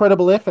kind of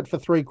incredible effort for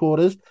 3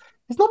 quarters.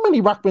 There's not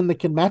many ruckmen that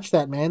can match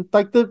that, man.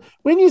 Like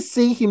when you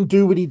see him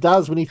do what he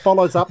does when he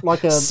follows up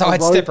like a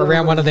sidestep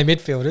around one of their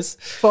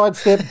midfielders,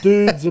 sidestep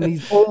dudes, and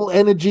he's all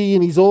energy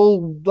and he's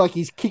all like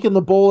he's kicking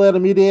the ball out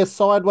of midair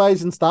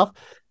sideways and stuff.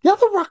 The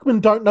other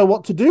ruckmen don't know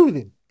what to do with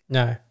him.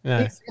 No.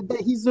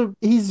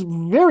 He's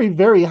very,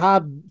 very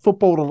hard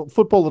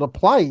footballer to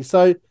play.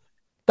 So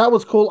that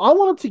was cool. I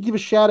wanted to give a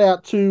shout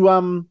out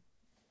to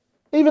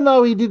even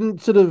though he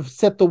didn't sort of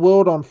set the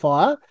world on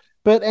fire,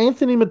 but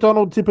Anthony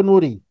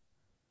McDonald-Tipungwuti.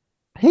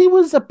 He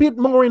was a bit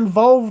more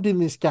involved in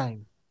this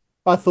game,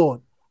 I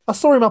thought. I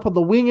saw him up on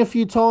the wing a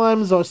few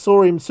times. I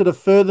saw him sort of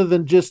further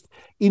than just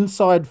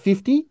inside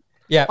 50.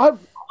 Yeah.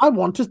 I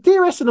want to,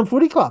 dear Essendon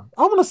Footy Club,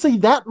 I want to see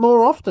that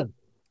more often.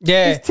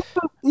 Yeah.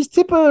 Is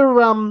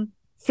Tipper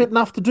fit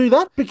enough to do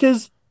that?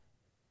 Because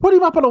put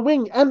him up on a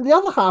wing, and the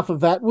other half of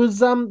that was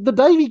the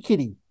Davey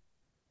kitty.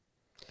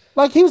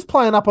 Like, he was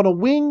playing up on a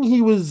wing.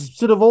 He was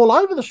sort of all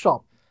over the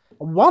shop.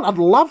 I'd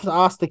love to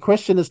ask the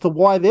question as to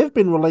why they've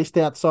been released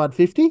outside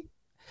 50.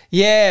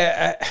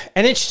 Yeah,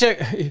 and there's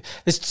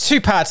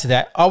 2 parts to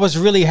that. I was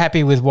really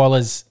happy with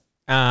Waller's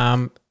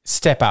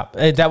step up.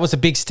 That was a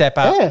big step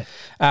up.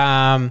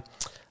 Yeah.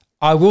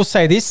 I will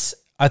say this.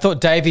 I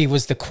thought Davey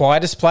was the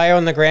quietest player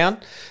on the ground.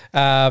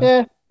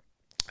 And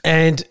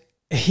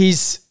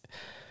he's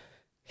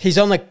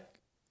on the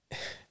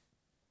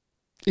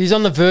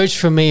verge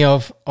for me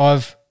of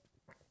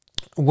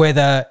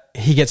whether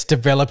he gets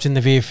developed in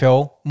the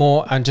VFL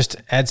more and just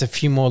adds a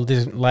few more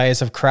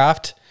layers of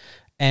craft.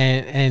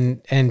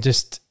 And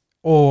just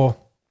or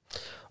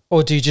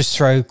do you just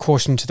throw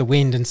caution to the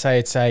wind and say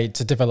it's a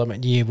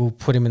development year? We'll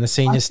put him in the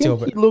seniors still.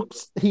 But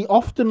he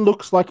often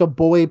looks like a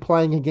boy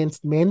playing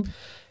against men.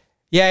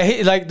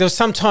 Yeah, there's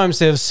some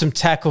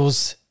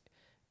tackles.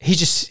 He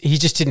just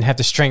didn't have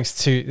the strength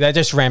to. They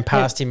just ran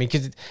past him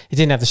because he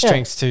didn't have the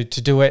strength to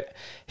do it.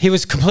 He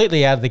was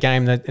completely out of the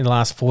game in the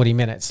last 40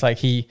 minutes. Like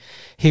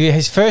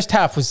his first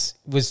half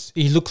was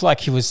he looked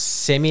like he was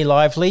semi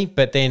lively,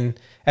 but then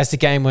as the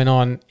game went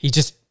on, he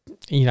just,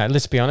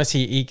 let's be honest,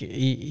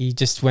 he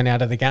just went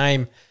out of the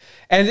game.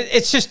 And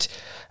it's just,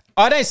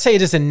 I don't see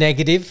it as a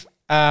negative.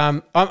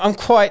 I'm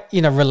quite,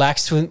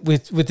 relaxed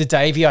with the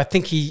Davey.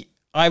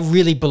 I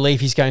really believe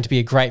he's going to be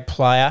a great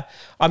player.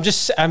 I'm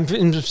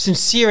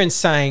sincere in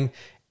saying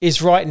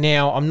is right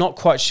now, I'm not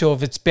quite sure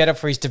if it's better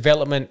for his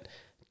development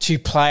to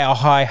play a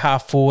high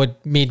half forward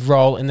mid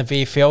role in the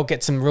VFL,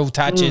 get some real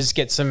touches,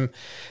 get some,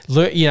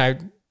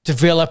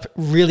 develop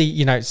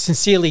really,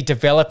 sincerely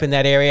develop in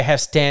that area,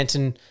 have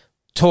Stanton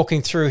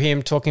talking through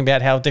him, talking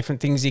about how different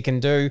things he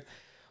can do,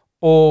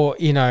 or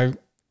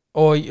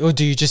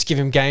do you just give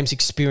him games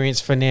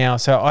experience for now?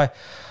 So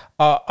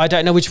I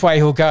don't know which way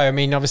he'll go. I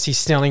mean, obviously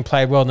Snelling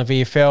played well in the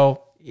VFL.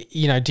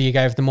 Do you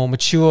go with the more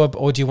mature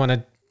or do you want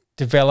to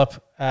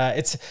develop?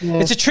 It's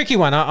a tricky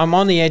one. I'm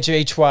on the edge of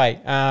each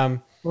way.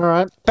 All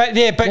right.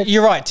 But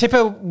you're right.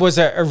 Tipper was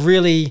a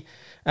really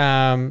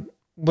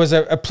was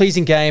a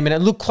pleasing game, and it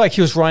looked like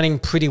he was running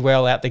pretty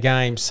well out the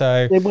game.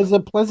 So it was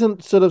a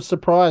pleasant sort of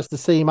surprise to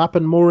see him up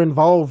and more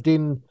involved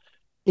in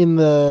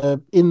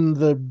the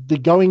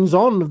goings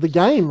on of the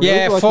game. Really.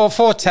 Yeah,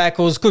 four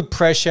tackles, good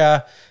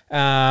pressure.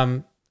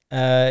 All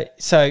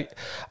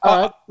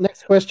right,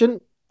 next question.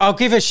 I'll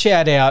give a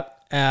shout out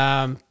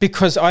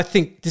because I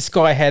think this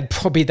guy had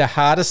probably the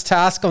hardest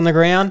task on the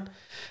ground,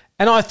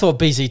 and I thought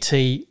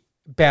BZT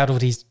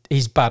battled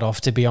his butt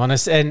off, to be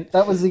honest. And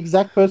that was the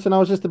exact person I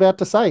was just about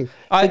to say.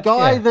 The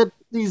guy that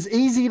is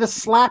easy to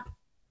slap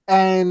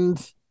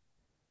and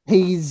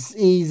he's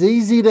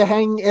easy to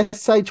hang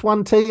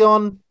SH1T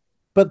on,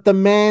 but the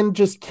man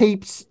just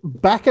keeps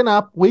backing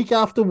up week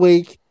after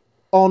week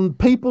on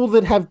people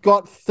that have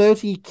got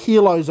 30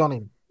 kilos on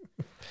him.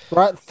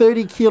 right?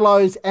 30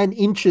 kilos and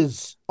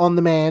inches on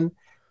the man,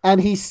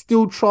 and he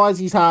still tries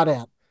his heart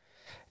out.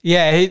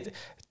 Yeah,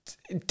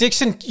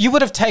 Dixon, you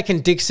would have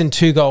taken Dixon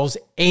 2 goals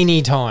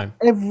any time.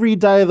 Every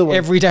day of the week.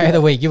 Every day of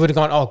the week. You would have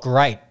gone, oh,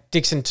 great,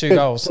 Dixon 2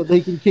 goals. So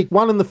he can kick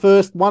one in the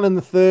first, one in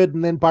the third,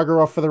 and then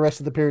bugger off for the rest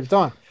of the period of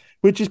time,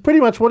 which is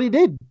pretty much what he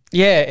did.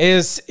 Yeah,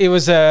 it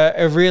was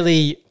a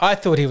really, I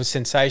thought he was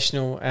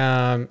sensational.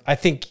 I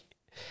think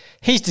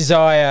his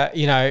desire,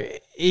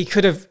 he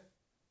could have,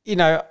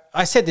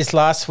 I said this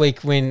last week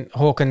when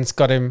Hawkins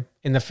got him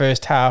in the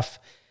first half.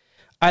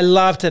 I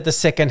loved at the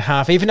second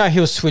half, even though he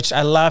was switched,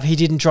 he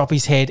didn't drop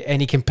his head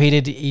and he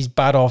competed his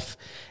butt off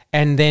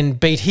and then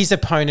beat his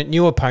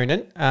new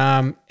opponent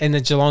in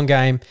the Geelong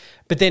game.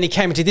 But then he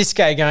came into this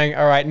game going,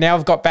 all right, now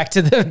I've got back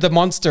to the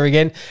monster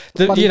again.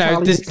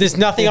 There's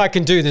nothing I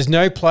can do. There's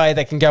no play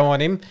that can go on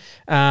him.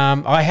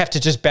 I have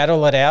to just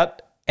battle it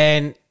out.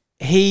 And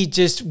he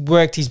just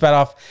worked his butt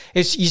off.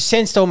 You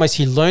sensed almost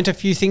he learnt a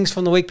few things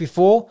from the week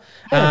before.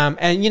 Yeah.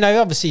 And,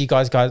 obviously you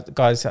guys,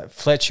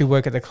 Fletch who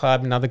work at the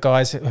club and other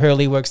guys,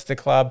 Hurley works at the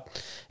club,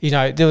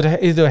 they would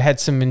have had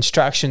some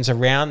instructions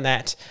around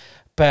that.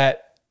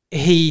 But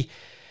he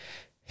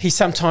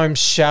sometimes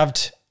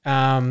shoved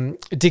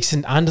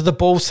Dixon under the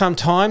ball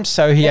sometimes.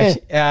 So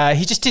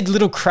he just did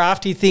little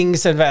crafty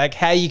things about like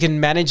how you can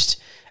manage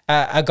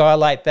a guy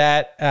like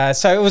that.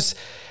 So it was...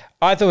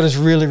 I thought it was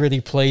really, really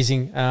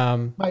pleasing.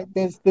 Mate,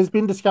 there's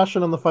been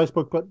discussion on the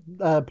Facebook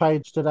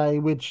page today,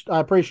 which I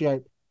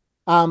appreciate.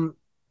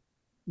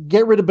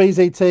 Get rid of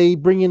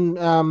BZT, bring in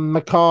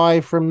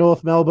Mackay from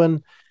North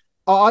Melbourne.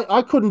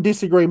 I couldn't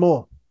disagree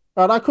more.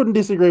 Right, I couldn't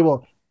disagree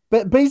more.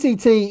 But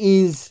BZT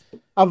is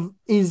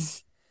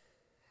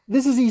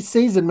this is his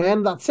season,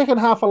 man. That second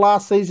half of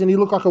last season, he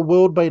looked like a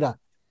world beater.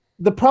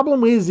 The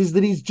problem is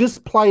that he's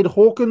just played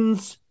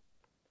Hawkins,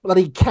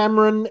 bloody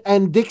Cameron,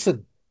 and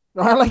Dixon.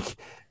 Right, like.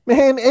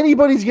 Man,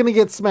 anybody's going to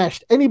get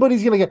smashed.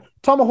 Anybody's going to get...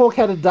 Tomahawk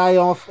had a day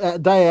off,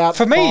 day out.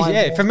 For me,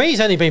 for me, he's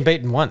only been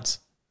beaten once.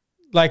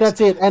 Like that's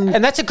it. And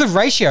that's a good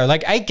ratio.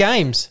 Like 8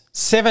 games,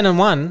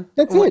 7-1.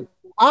 That's it.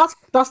 Ask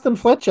Dustin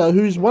Fletcher,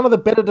 who's one of the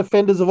better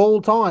defenders of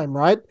all time,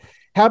 right?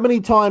 How many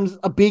times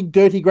a big,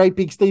 dirty, great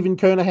big Stephen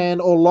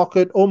Kernahan or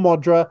Lockett or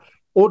Modra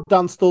or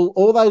Dunstall,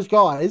 all those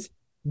guys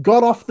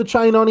got off the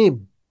chain on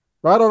him,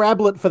 right? Or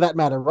Ablett for that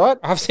matter, right?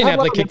 I've seen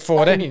Ablett kick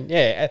 14.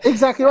 Yeah.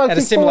 Exactly right. At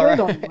a similar...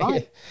 right? Yeah.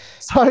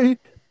 So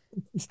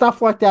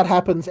stuff like that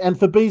happens. And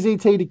for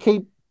BZT to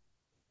keep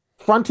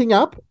fronting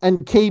up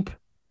and keep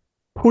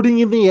putting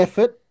in the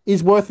effort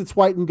is worth its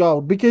weight in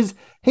gold because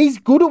he's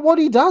good at what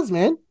he does,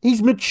 man.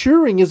 He's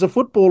maturing as a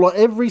footballer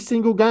every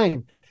single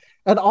game.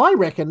 And I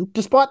reckon,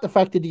 despite the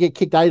fact that you get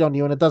kicked 8 on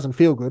you and it doesn't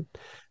feel good,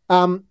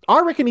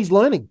 I reckon he's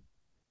learning.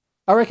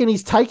 I reckon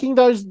he's taking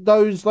those,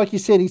 like you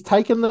said, he's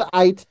taken the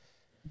 8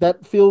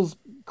 that feels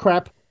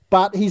crap,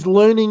 but he's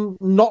learning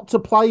not to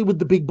play with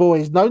the big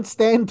boys. Don't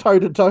stand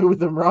toe-to-toe with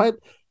them, right?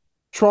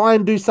 Try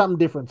and do something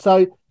different.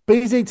 So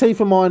BZT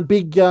for mine,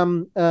 big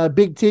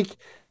tick.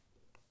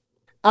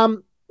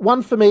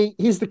 One for me,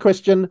 here's the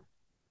question.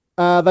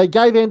 They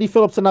gave Andy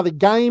Phillips another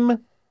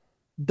game.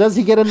 Does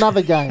he get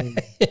another game?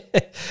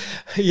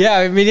 Yeah,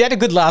 I mean, he had a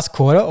good last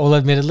quarter, all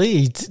admittedly.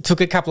 He took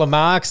a couple of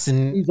marks.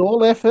 And he's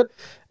all effort.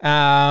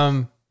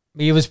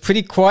 He was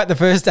pretty quiet the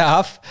first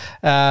half.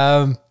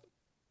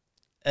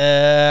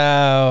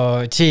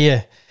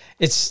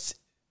 It's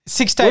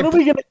 6 days. When are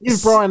we going to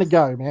give Brian a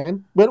go,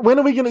 man? When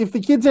are we going to, if the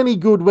kid's any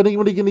good, when are we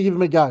going to give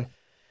him a go?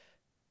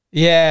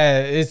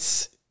 Yeah,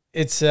 it's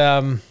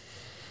a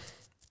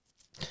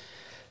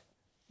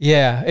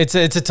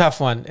tough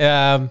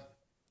one.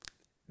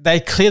 They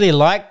clearly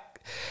like,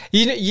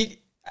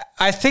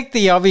 I think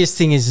the obvious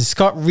thing is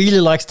Scott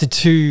really likes the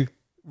 2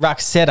 ruck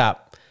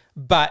setup,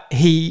 but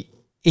he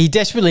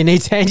desperately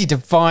needs Andy to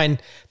find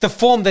the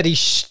form that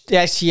he's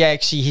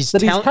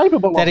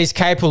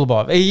capable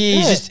of.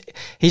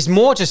 He's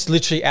more just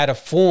literally out of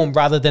form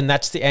rather than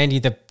that's the Andy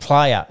the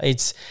player.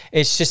 It's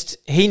just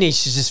he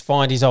needs to just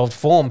find his old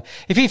form.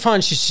 If he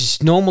finds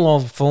just normal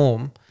old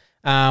form,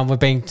 we're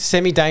being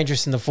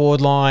semi-dangerous in the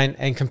forward line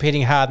and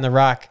competing hard in the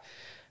ruck,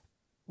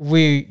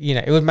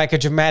 it would make a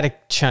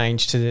dramatic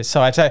change to this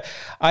side. So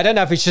I don't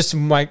know if it's just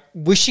like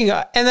wishing,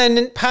 and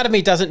then part of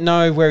me doesn't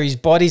know where his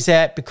body's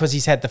at because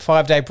he's had the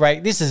 5-day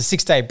break. This is a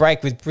 6-day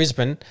break with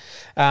Brisbane.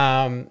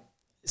 So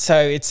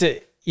it's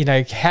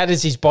how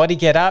does his body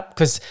get up?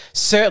 Because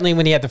certainly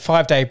when he had the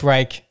 5-day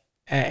break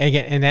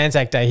again in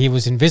Anzac Day, he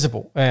was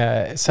invisible.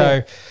 I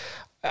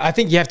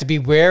think you have to be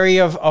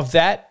wary of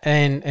that,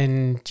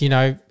 and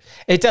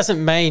it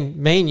doesn't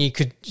mean you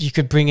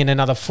could bring in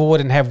another forward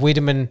and have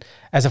Wiedemann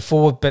as a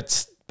forward,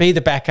 but be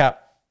the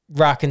backup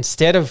ruck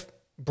instead of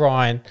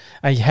Brian.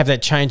 You have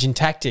that change in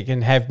tactic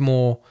and have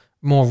more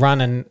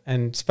run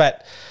and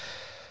but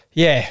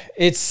yeah,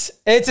 it's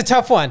a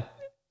tough one.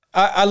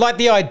 I like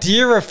the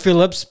idea of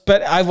Phillips,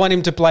 but I want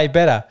him to play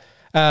better.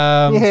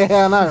 Yeah,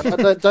 I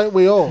know. Don't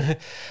we all?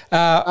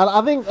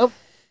 I think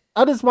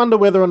I just wonder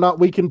whether or not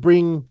we can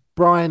bring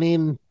Brian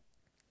in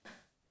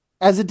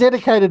as a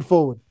dedicated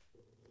forward.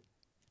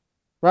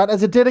 right,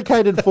 as a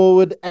dedicated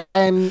forward,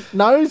 and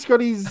he's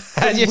got his.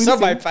 You saw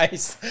my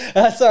face.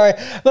 Sorry.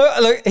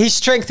 Look, his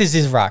strength is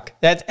his ruck.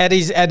 That's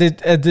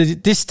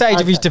this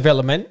stage of his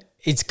development.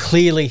 It's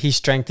clearly his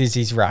strength is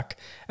his ruck.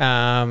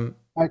 Okay.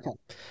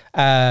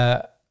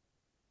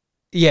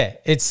 Yeah,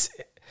 it's.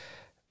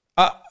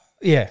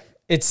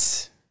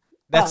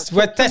 That's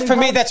for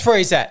me. That's where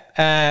he's at.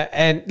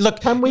 And look,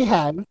 can we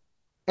have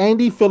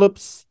Andy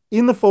Phillips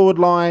in the forward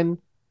line,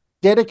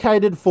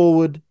 dedicated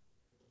forward,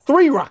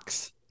 3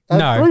 rucks? 3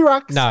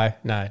 rucks. No.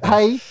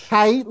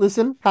 Hey,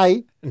 listen.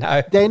 Hey,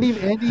 no.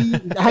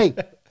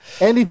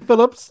 Andy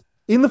Phillips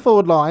in the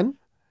forward line,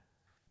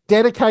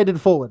 dedicated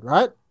forward,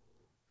 right?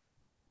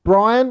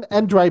 Brian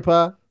and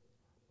Draper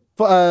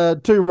for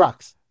 2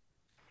 rucks.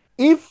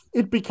 If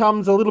it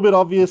becomes a little bit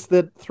obvious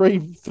that three,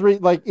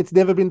 like it's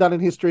never been done in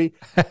history,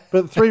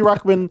 but 3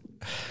 ruckman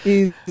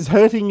is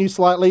hurting you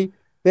slightly,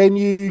 then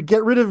you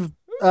get rid of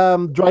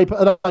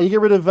Draper. You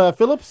get rid of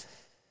Phillips,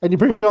 and you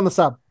bring on the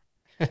sub.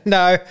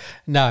 No.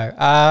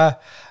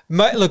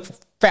 Look,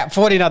 about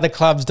 14 other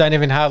clubs don't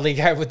even hardly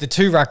go with the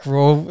 2 ruck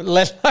rule,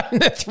 let alone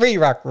the 3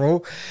 ruck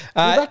rule.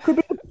 That could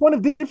be the point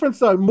of difference,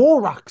 though.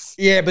 More rucks.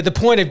 Yeah, but the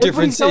point of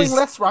difference is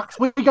less rucks.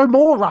 We go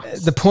more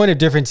rucks. The point of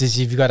difference is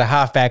you've got a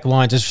halfback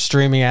line just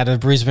streaming out of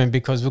Brisbane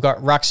because we've got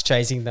rucks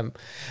chasing them.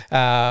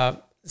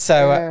 But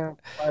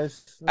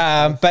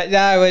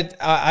no, and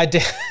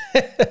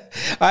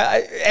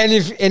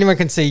if anyone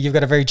can see, you've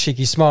got a very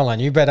cheeky smile on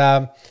you. But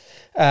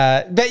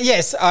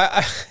yes,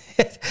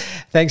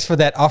 thanks for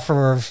that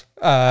offer of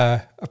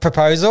a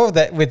proposal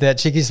with that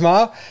cheeky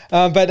smile.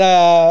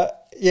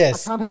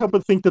 Yes, I can't help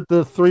but think that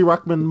the 3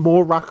 ruckman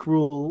more ruck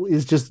rule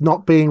is just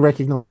not being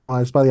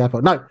recognised by the APO.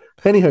 No,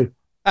 anywho.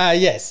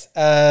 Yes.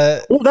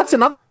 That's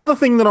another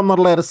thing that I'm not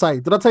allowed to say.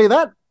 Did I tell you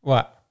that?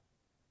 What?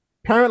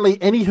 Apparently,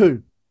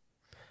 anywho.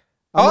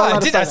 I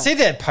did. I see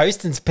that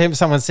post and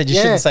someone said you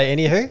shouldn't say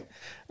anywho.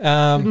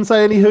 Didn't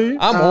say anywho.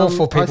 I'm all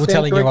for people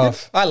telling you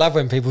off. I love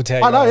when people tell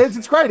you off. I know,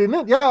 it's great, isn't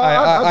it? Yeah,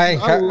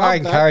 I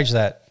encourage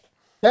that.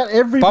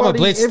 Bomber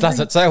Blitz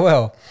does it so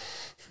well.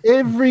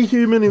 Every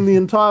human in the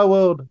entire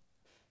world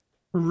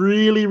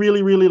really,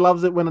 really, really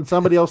loves it when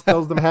somebody else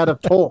tells them how to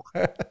talk.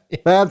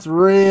 That's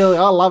really,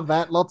 I love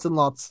that, lots and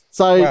lots.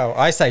 So, well,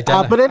 I say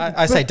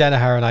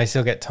Danaher and I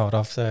still get told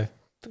off. So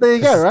there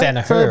you go, right?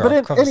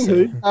 Danaher,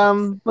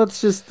 anywho, let's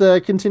just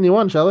continue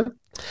on, shall we?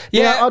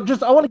 Yeah, I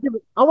want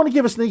to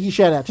give a sneaky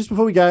shout out just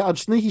before we go. A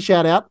sneaky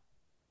shout out,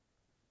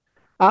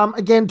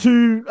 again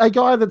to a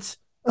guy that's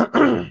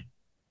I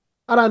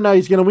don't know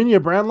he's going to win you a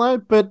Brownlow,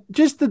 but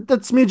just that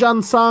smidge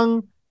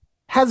unsung,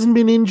 hasn't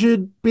been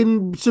injured,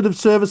 been sort of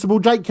serviceable.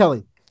 Jake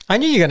Kelly. I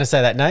knew you were going to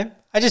say that name.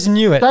 I just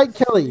knew it. Jake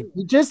Kelly.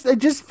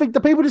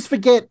 The people just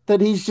forget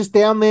that he's just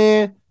down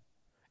there.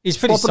 He's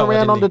pretty solid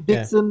around onto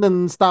Dixon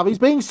and stuff. He's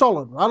being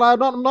solid. Right?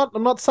 I'm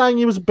not saying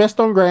he was best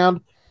on ground.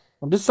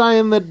 I'm just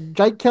saying that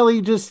Jake Kelly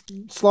just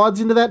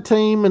slides into that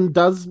team and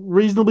does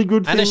reasonably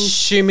good things.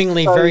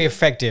 Unassumingly very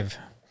effective.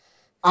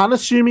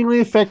 Unassumingly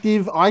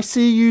effective. I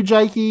see you,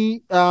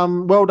 Jakey.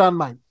 Well done,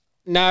 mate.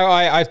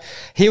 No,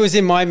 he was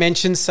in my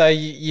mentions, so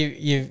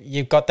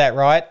you've got that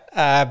right.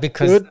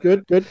 Because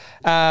good.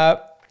 And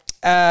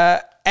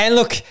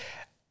look,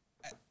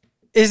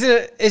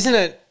 isn't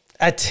it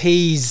a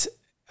tease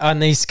on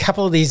these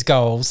couple of these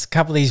goals,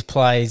 couple of these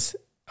plays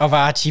of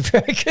Archie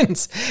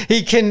Perkins?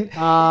 He can,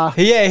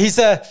 his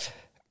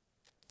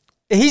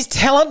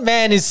talent,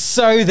 man, is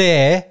so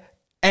there.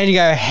 And you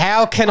go,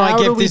 how can I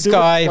give this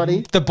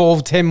guy the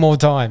ball 10 more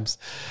times?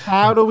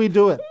 How do we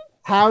do it?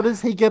 How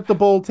does he get the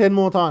ball 10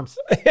 more times?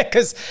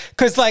 Because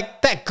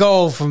like that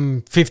goal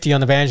from 50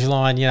 on the boundary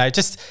line,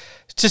 just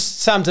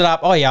sums it up.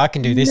 Oh yeah, I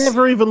can do this.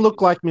 Never even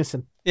looked like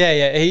missing.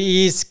 Yeah,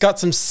 he's got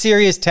some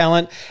serious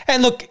talent.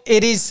 And look,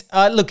 it is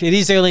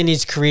early in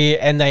his career,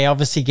 and they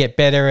obviously get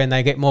better and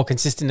they get more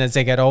consistent as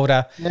they get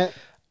older. Yeah.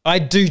 I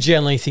do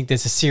generally think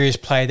there's a serious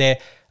play there,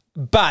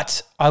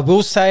 but I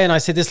will say, and I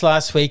said this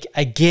last week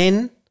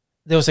again,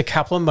 there was a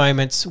couple of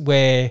moments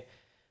where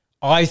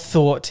I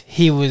thought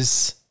he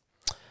was.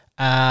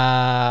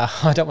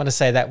 I don't want to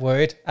say that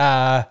word,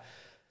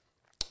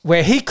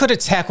 where he could have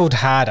tackled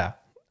harder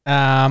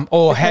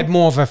or had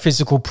more of a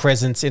physical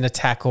presence in a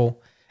tackle,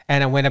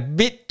 and it went a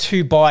bit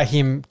too by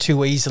him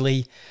too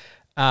easily.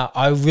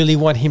 I really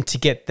want him to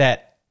get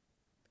that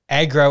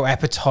aggro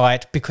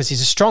appetite because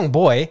he's a strong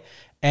boy,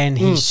 and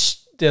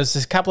there was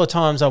a couple of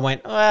times I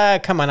went,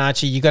 come on,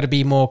 Archie, you got to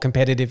be more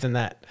competitive than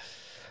that.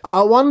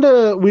 I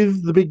wonder,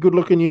 with the big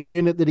good-looking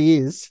unit that he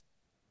is,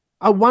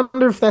 I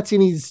wonder if that's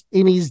in his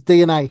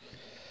DNA.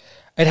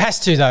 It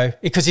has to, though,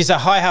 because he's a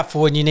high half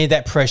forward and you need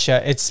that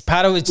pressure. It's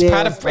part of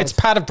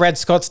Brad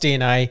Scott's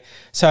DNA.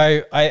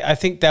 So I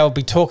think they'll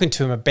be talking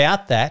to him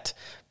about that.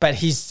 But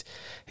he's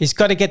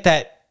got to get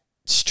that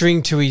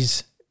string to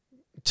his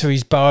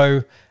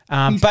bow.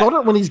 He's got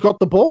it when he's got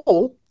the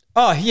ball.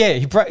 Oh yeah,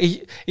 he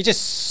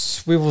just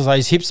swivels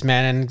those hips,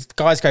 man, and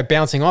guys go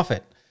bouncing off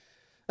it.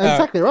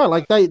 Exactly right.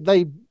 Like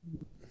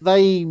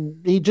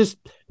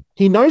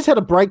he knows how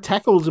to break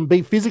tackles and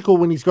be physical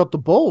when he's got the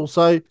ball.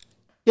 So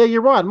Yeah,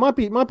 you're right.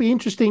 Might be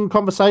interesting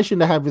conversation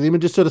to have with him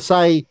and just sort of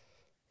say,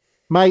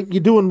 mate,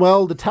 you're doing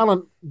well. The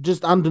talent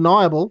just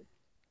undeniable,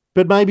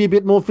 but maybe a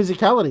bit more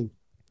physicality.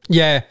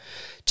 Yeah.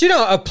 Do you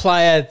know a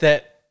player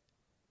that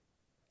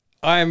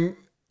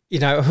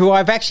who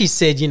I've actually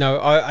said,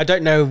 I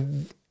don't know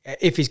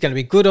if he's going to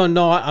be good or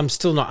not. I'm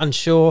still not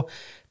unsure.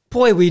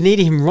 Boy, we need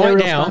him right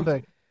now.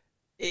 Steinberg.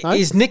 No?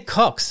 Is Nick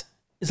Cox.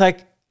 It's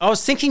like, I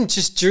was thinking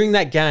just during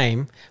that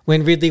game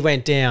when Ridley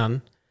went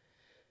down,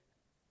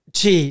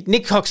 gee,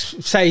 Nick Cox,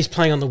 say he's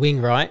playing on the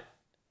wing, right?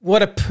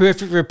 What a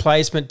perfect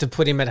replacement to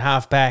put him at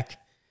halfback,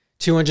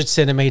 200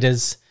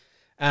 centimetres.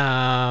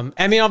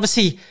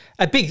 Obviously,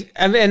 a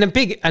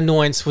big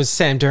annoyance was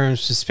Sam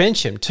Durham's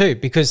suspension too,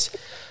 because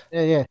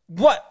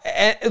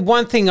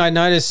one thing I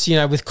noticed,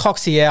 with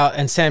Coxie out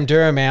and Sam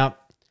Durham out,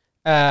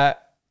 our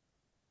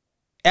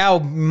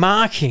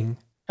marking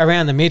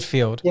around the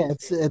midfield,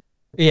 it's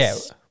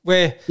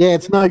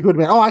no good,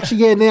 man. Oh,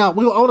 actually, now I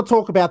want to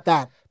talk about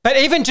that. But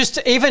even just,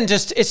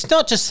 it's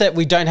not just that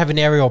we don't have an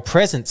aerial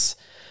presence.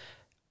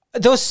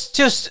 There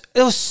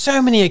was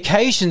so many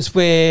occasions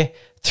where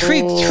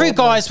three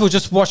guys were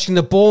just watching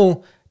the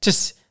ball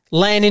just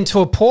land into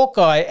a port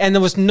guy, and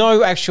there was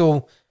no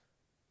actual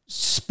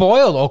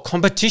spoil or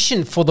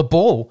competition for the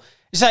ball.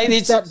 So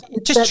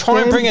just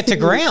try and bring it to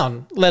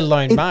ground, let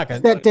alone mark it.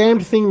 It's that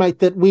damned thing, mate,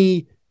 that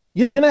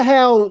you know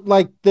how,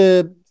 like,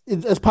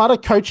 as part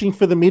of coaching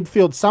for the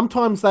midfield,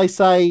 sometimes they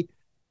say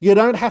you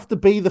don't have to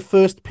be the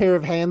first pair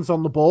of hands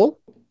on the ball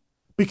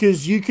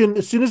because you can,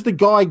 as soon as the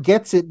guy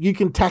gets it, you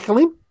can tackle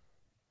him.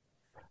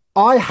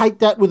 I hate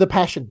that with a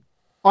passion.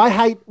 I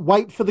hate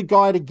wait for the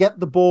guy to get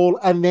the ball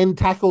and then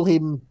tackle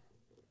him.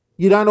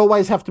 You don't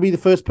always have to be the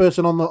first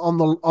person on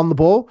the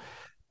ball.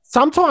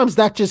 Sometimes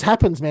that just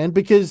happens, man,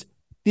 because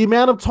the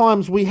amount of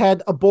times we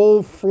had a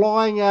ball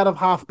flying out of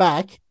half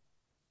back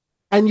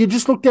and you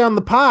just look down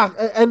the park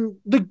and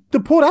the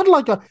Port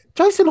Adelaide guy,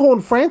 Jason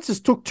Horne-Francis,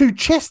 took 2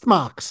 chest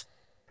marks.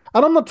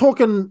 And I'm not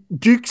talking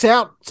dukes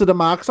out to the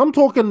marks. I'm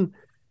talking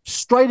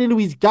straight into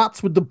his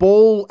guts with the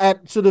ball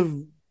at sort of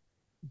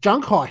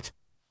junk height.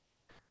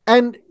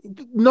 And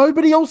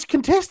nobody else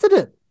contested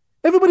it.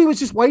 Everybody was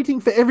just waiting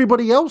for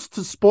everybody else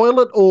to spoil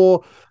it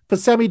or for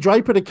Sammy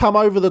Draper to come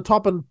over the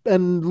top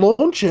and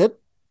launch it.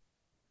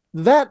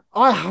 That,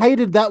 I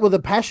hated that with a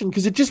passion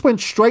because it just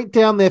went straight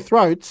down their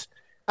throats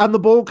and the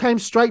ball came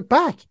straight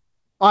back.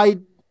 I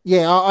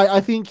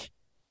think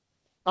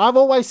I've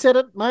always said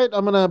it, mate.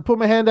 I'm going to put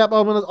my hand up.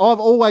 I've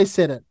always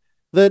said it,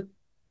 that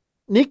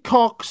Nick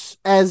Cox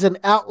as an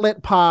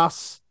outlet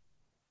pass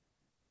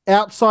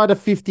outside of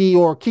 50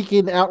 or a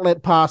kick-in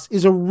outlet pass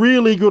is a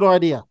really good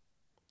idea.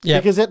 Yeah.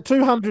 Because at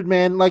 200,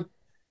 man, like,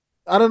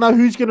 I don't know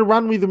who's going to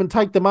run with him and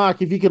take the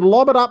mark. If you can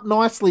lob it up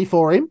nicely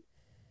for him,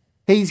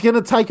 he's going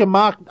to take a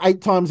mark 8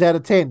 times out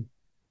of 10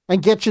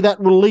 and get you that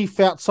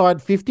relief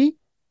outside 50.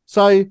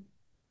 So,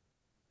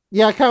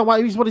 yeah, I can't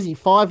wait. What is he,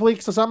 5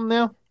 weeks or something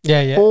now?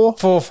 Yeah. 4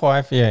 or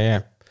 5.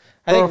 Yeah.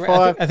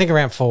 I think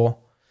around 4.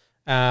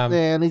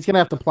 And he's going to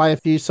have to play a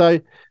few. So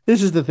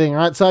this is the thing,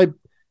 right? So,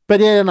 but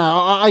yeah, no,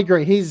 I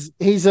agree. He's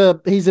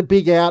a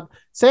big out.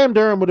 Sam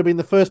Durham would have been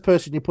the first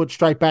person you put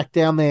straight back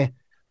down there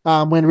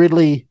when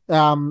Ridley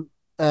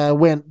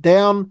went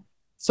down.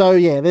 So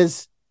yeah,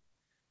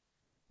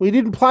 we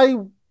didn't play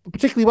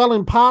particularly well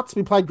in parts.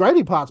 We played great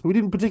in parts, but we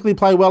didn't particularly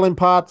play well in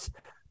parts.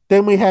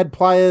 Then we had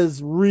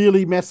players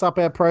really mess up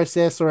our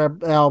process or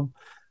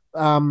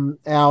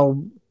our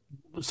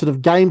sort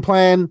of game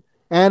plan,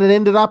 and it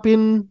ended up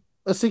in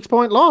a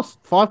 6-point loss,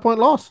 5-point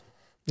loss.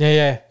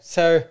 Yeah.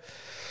 So,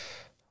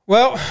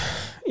 well,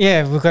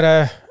 yeah, we've got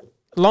a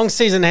long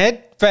season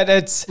ahead, but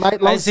it's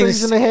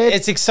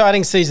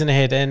exciting season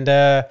ahead,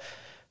 and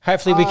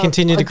hopefully we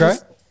continue to grow.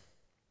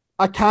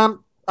 I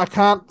can't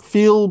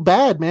feel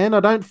bad, man.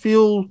 I don't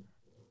feel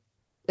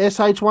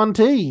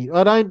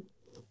SH1T.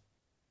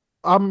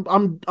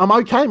 I'm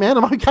okay, man.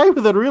 I'm okay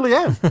with it. I really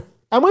am.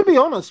 And we'll be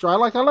honest, right?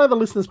 Like, I know the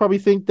listeners probably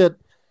think that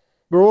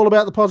we're all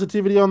about the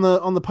positivity on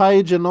the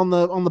page and on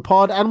the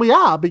pod, and we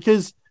are,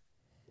 because,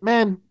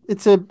 man,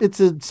 it's a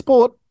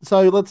sport.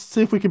 So let's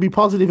see if we can be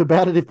positive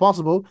about it if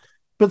possible.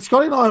 But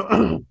Scotty and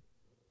I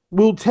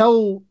will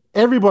tell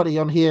everybody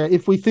on here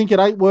if we think it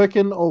ain't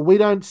working or we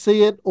don't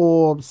see it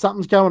or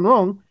something's going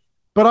wrong.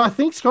 But I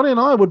think Scotty and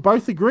I would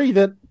both agree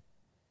that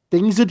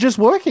things are just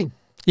working.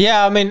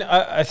 Yeah, I mean,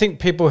 I think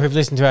people who've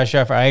listened to our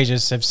show for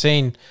ages have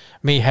seen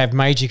me have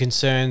major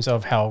concerns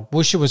of how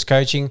Woosha was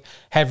coaching,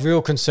 have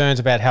real concerns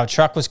about how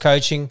Truck was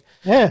coaching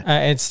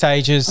at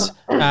stages,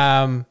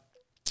 had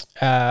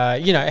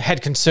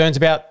concerns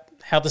about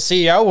how the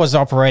CEO was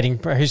operating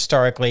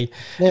historically.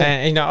 Yeah.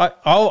 And,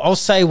 I'll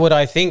say what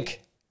I think,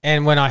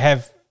 and when I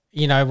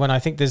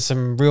think there's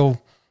some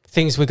real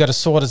things we got to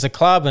sort as a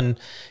club. And,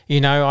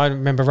 I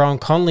remember Rowan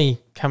Conley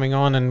coming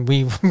on and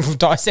we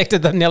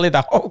dissected nearly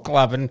the whole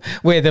club and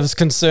where there was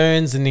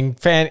concerns and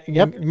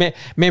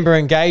member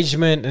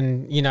engagement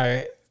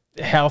and,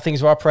 how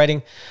things were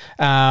operating.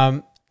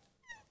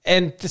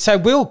 and so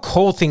we'll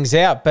call things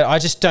out, but I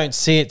just don't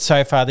see it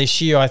so far this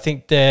year. I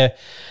think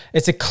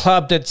it's a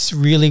club that's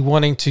really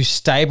wanting to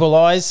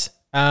stabilise,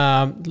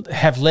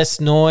 have less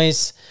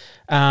noise,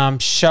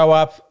 show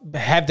up,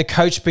 have the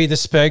coach be the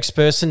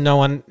spokesperson. No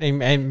one,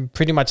 and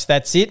pretty much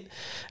that's it.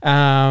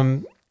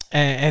 And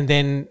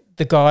then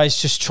the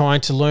guys just trying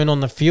to learn on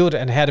the field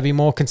and how to be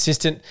more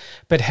consistent,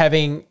 but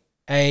having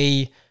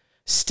a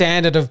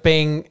standard of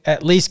being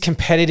at least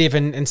competitive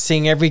and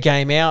seeing every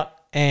game out.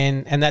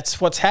 And that's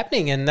what's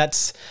happening. And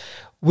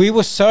we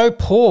were so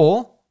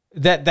poor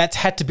that's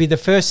had to be the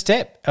first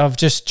step of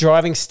just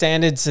driving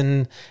standards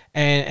and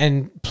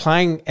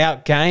playing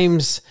out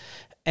games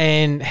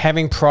and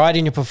having pride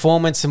in your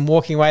performance and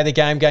walking away the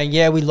game going,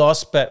 yeah, we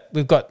lost, but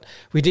we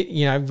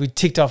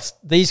ticked off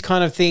these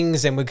kind of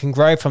things and we can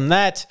grow from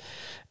that.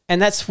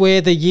 And that's where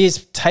the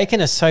year's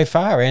taken us so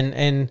far.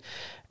 And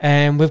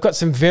we've got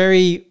some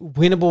very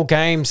winnable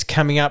games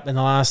coming up in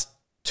the last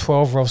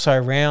 12 or so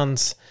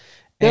rounds.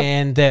 Yep.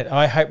 And that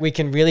I hope we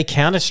can really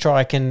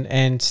counter-strike and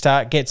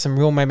get some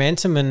real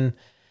momentum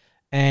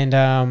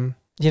and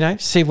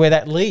see where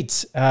that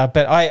leads. But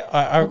I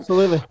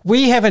absolutely,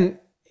 we haven't,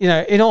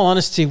 in all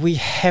honesty, we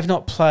have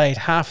not played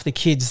half the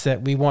kids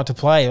that we want to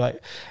play.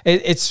 Like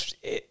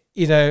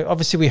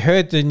obviously we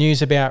heard the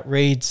news about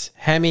Reed's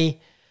hammy.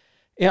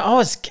 I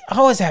was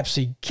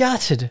absolutely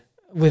gutted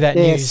with that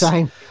news.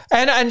 Same.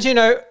 And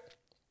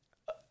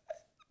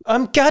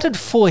I'm gutted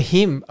for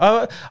him.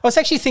 I was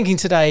actually thinking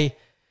today,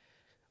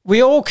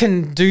 we all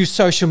can do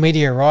social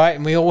media, right?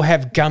 And we all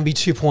have Gumby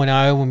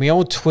 2.0 and we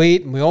all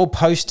tweet and we all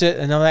post it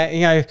and all that.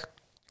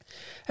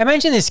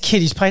 Imagine this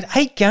kid, he's played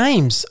 8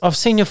 games of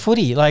senior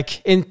footy,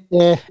 like in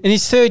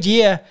his third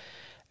year.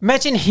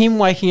 Imagine him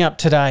waking up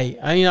today.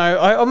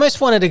 I almost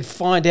wanted to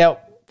find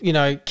out, can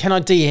I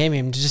DM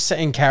him to just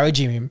encourage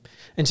him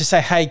and just say,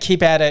 hey,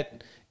 keep at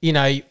it.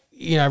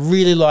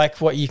 Really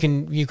like what you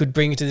could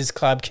bring to this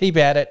club. Keep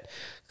at it.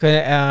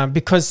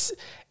 Because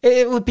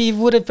it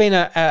would have been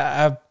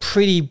a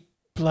pretty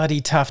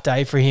bloody tough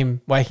day for him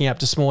waking up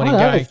this morning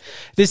going,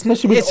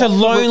 it's a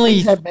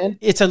lonely,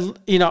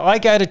 I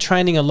go to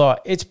training a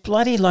lot. It's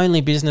bloody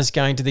lonely business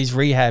going to these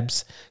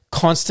rehabs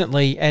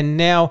constantly. And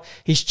now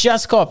he's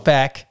just got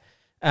back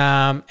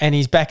and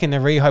he's back in the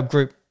rehab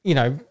group,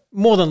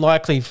 more than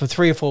likely for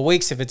 3 or 4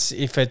 weeks if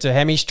it's a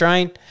hammy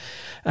strain,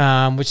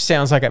 which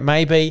sounds like it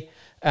may be.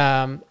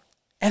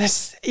 And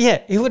it's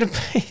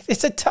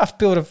a tough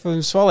builder for him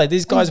to swallow.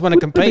 These guys want to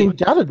compete.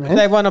 Gutted, man.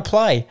 They want to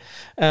play.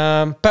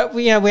 But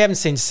we haven't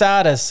seen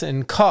Sardis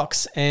and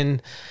Cox.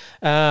 And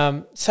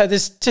so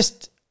there's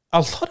just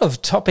a lot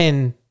of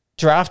top-end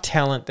draft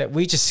talent that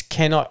we just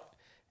cannot,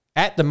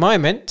 at the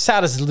moment.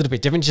 Sardis is a little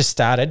bit different, just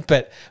started,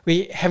 but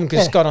we haven't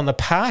just got on the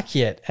park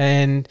yet.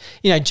 And,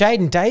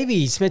 Jaden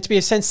Davies meant to be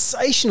a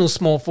sensational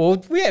small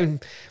forward. We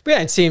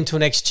don't see him till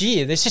next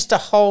year. There's just a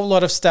whole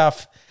lot of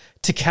stuff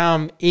to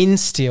come in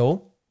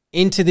still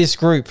into this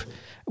group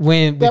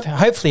with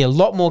hopefully a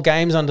lot more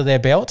games under their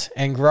belt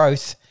and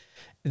growth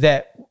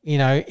that,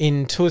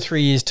 in 2 or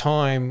 3 years'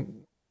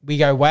 time, we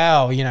go,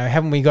 wow,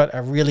 haven't we got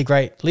a really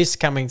great list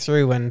coming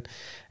through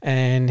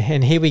and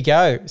here we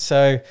go.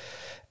 So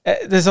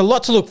there's a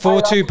lot to look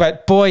forward to,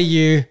 but boy,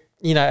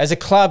 as a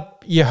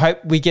club, you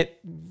hope we get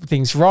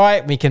things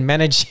right. We can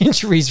manage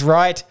injuries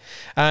right.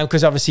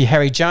 Because obviously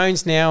Harry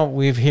Jones now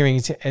we're hearing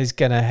is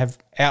going to have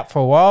out for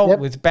a while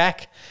with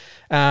back.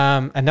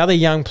 Another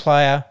young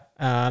player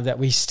that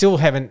we still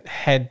haven't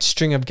had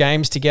string of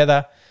games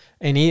together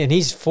in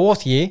his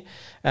fourth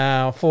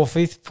or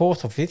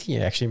fifth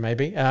year, actually,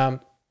 maybe.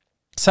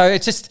 So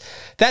it's just,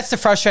 that's the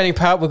frustrating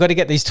part. We've got to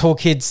get these tall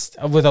kids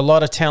with a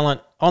lot of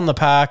talent on the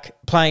park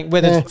playing,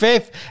 whether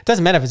it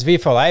doesn't matter if it's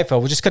VFL, AFL,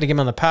 we've just got to get them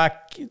on the park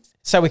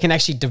so we can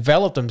actually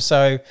develop them.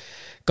 So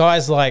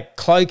guys like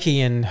Clokey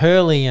and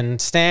Hurley and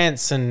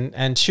Stance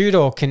and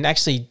Tudor can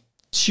actually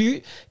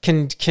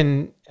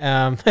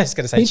I was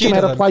going to say teach them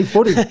how to play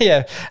footy.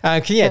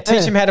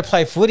 Teach them how to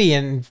play footy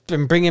and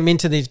bring them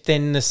into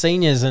the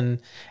seniors and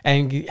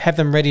have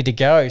them ready to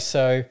go.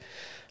 So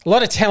a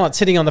lot of talent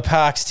sitting on the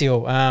park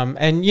still.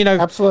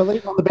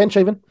 Absolutely on the bench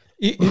even.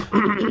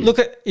 Look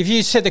at, if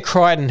you said the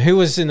Crichton, who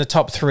was in the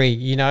top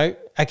 3,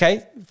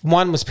 okay,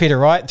 1 was Peter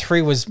Wright,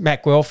 3 was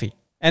Matt Guelphy,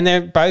 and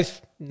they're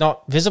both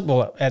not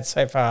visible at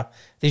so far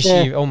this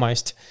year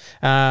almost.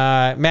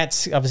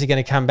 Matt's obviously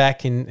going to come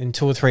back in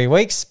 2 or 3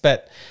 weeks,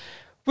 but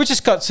we've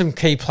just got some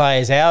key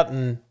players out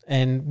and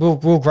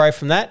we'll grow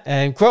from that.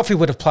 And Guelphy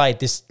would have played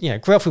this,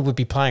 Guelphy would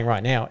be playing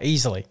right now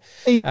easily.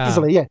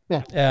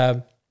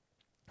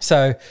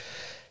 So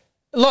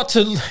a lot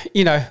to,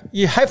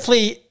 you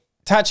hopefully,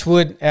 touch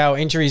wood, our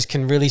injuries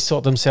can really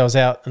sort themselves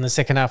out in the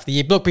second half of the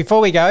year. Look,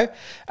 before we go,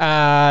 the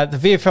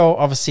VFL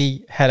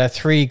obviously had a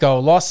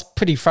 3-goal loss,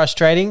 pretty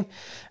frustrating.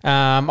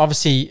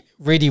 Obviously,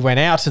 Reedy went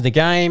out of the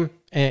game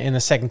in the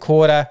second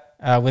quarter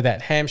with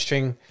that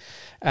hamstring.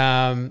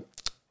 I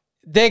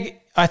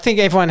think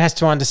everyone has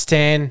to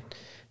understand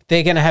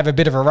they're going to have a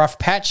bit of a rough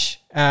patch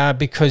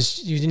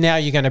because now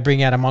you're going to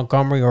bring out a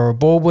Montgomery or a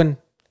Baldwin.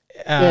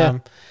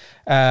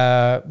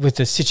 with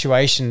the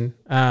situation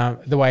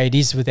the way it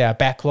is with our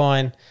back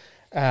line.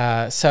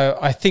 So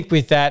I think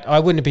with that, I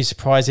wouldn't be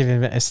surprised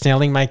if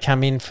Snelling may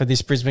come in for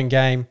this Brisbane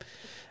game.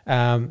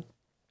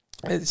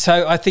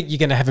 So I think you're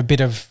going to have a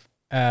bit of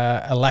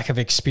a lack of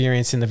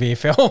experience in the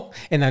VFL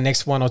in the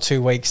next 1 or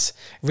 2 weeks,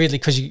 really,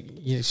 because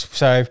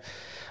so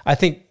I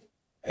think,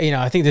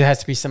 I think there has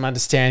to be some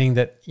understanding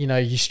that,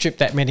 you strip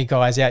that many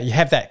guys out. You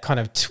have that kind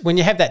of, when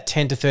you have that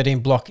 10 to 13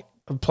 block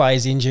of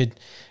players injured,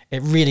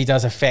 it really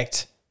does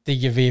affect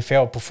your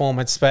VFL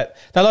performance. But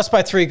they lost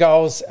by 3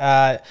 goals.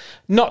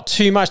 Not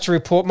too much to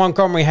report.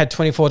 Montgomery had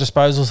 24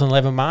 disposals and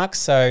 11 marks,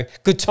 so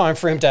good time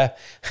for him to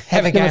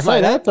have a game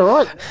like that. That's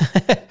all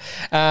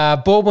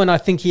right. Baldwin, I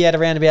think he had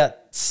around about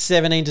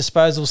 17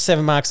 disposals,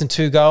 7 marks and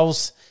 2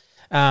 goals.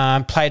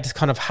 Played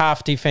kind of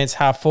half defence,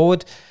 half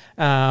forward,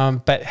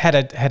 but had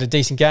a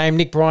decent game.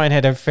 Nick Bryan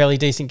had a fairly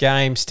decent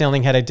game.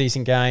 Snelling had a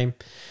decent game.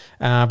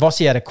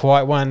 Vossi had a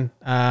quiet one.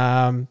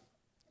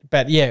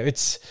 But yeah,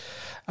 it's...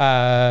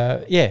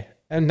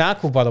 and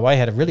Narkle, by the way,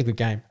 had a really good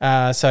game.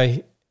 So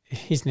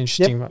he's an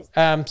interesting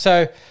one.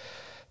 So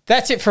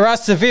that's it for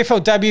us. The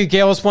VFLW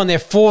girls won their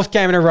 4th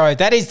game in a row.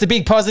 That is the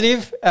big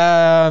positive.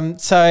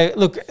 So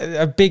look,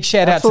 a big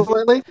shout out to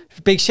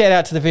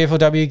the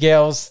VFLW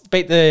girls.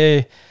 Beat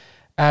the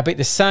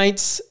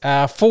Saints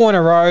 4 in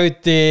a row.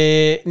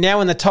 They're now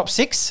in the top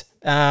 6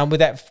 with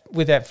that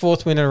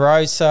 4th win in a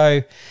row.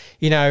 So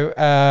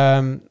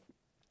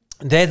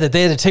they're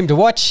the team to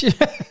watch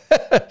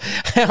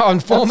on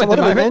form at the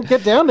moment. Man.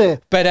 Get down there.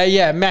 But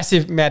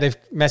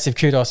massive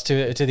kudos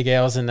to the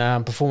girls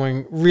and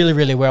performing really,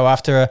 really well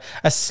after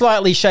a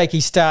slightly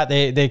shaky start.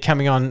 They're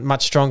coming on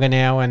much stronger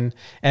now and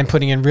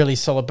putting in really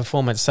solid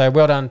performance. So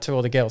well done to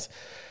all the girls.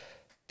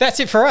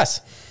 That's it for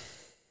us.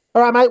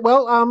 All right, mate.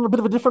 Well, a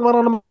bit of a different one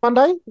on a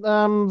Monday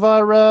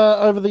via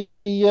over the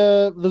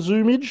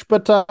Zoomage,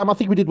 but I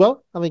think we did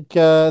well. I think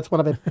it's one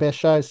of our best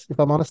shows, if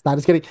I'm honest. No,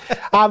 just kidding.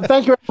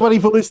 Thank you, everybody,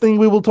 for listening.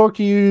 We will talk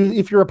to you,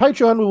 if you're a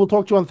Patreon, we will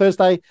talk to you on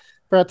Thursday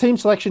for our team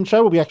selection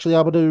show. We'll be actually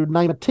able to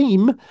name a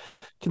team,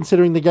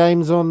 considering the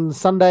games on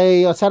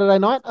Sunday or Saturday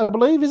night, I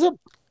believe, is it?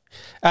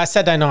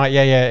 Saturday night,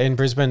 in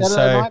Brisbane.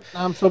 Saturday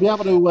night. So we'll be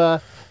able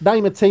to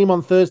name a team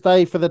on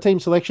Thursday for the team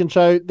selection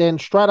show. Then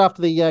straight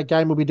after the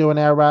game, we'll be doing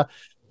our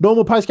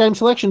normal post-game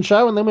selection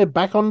show, and then we're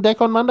back on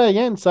deck on Monday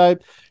again. So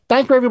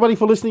thank you, everybody,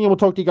 for listening, and we'll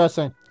talk to you guys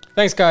soon.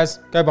 Thanks, guys.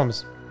 Go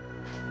Bombers.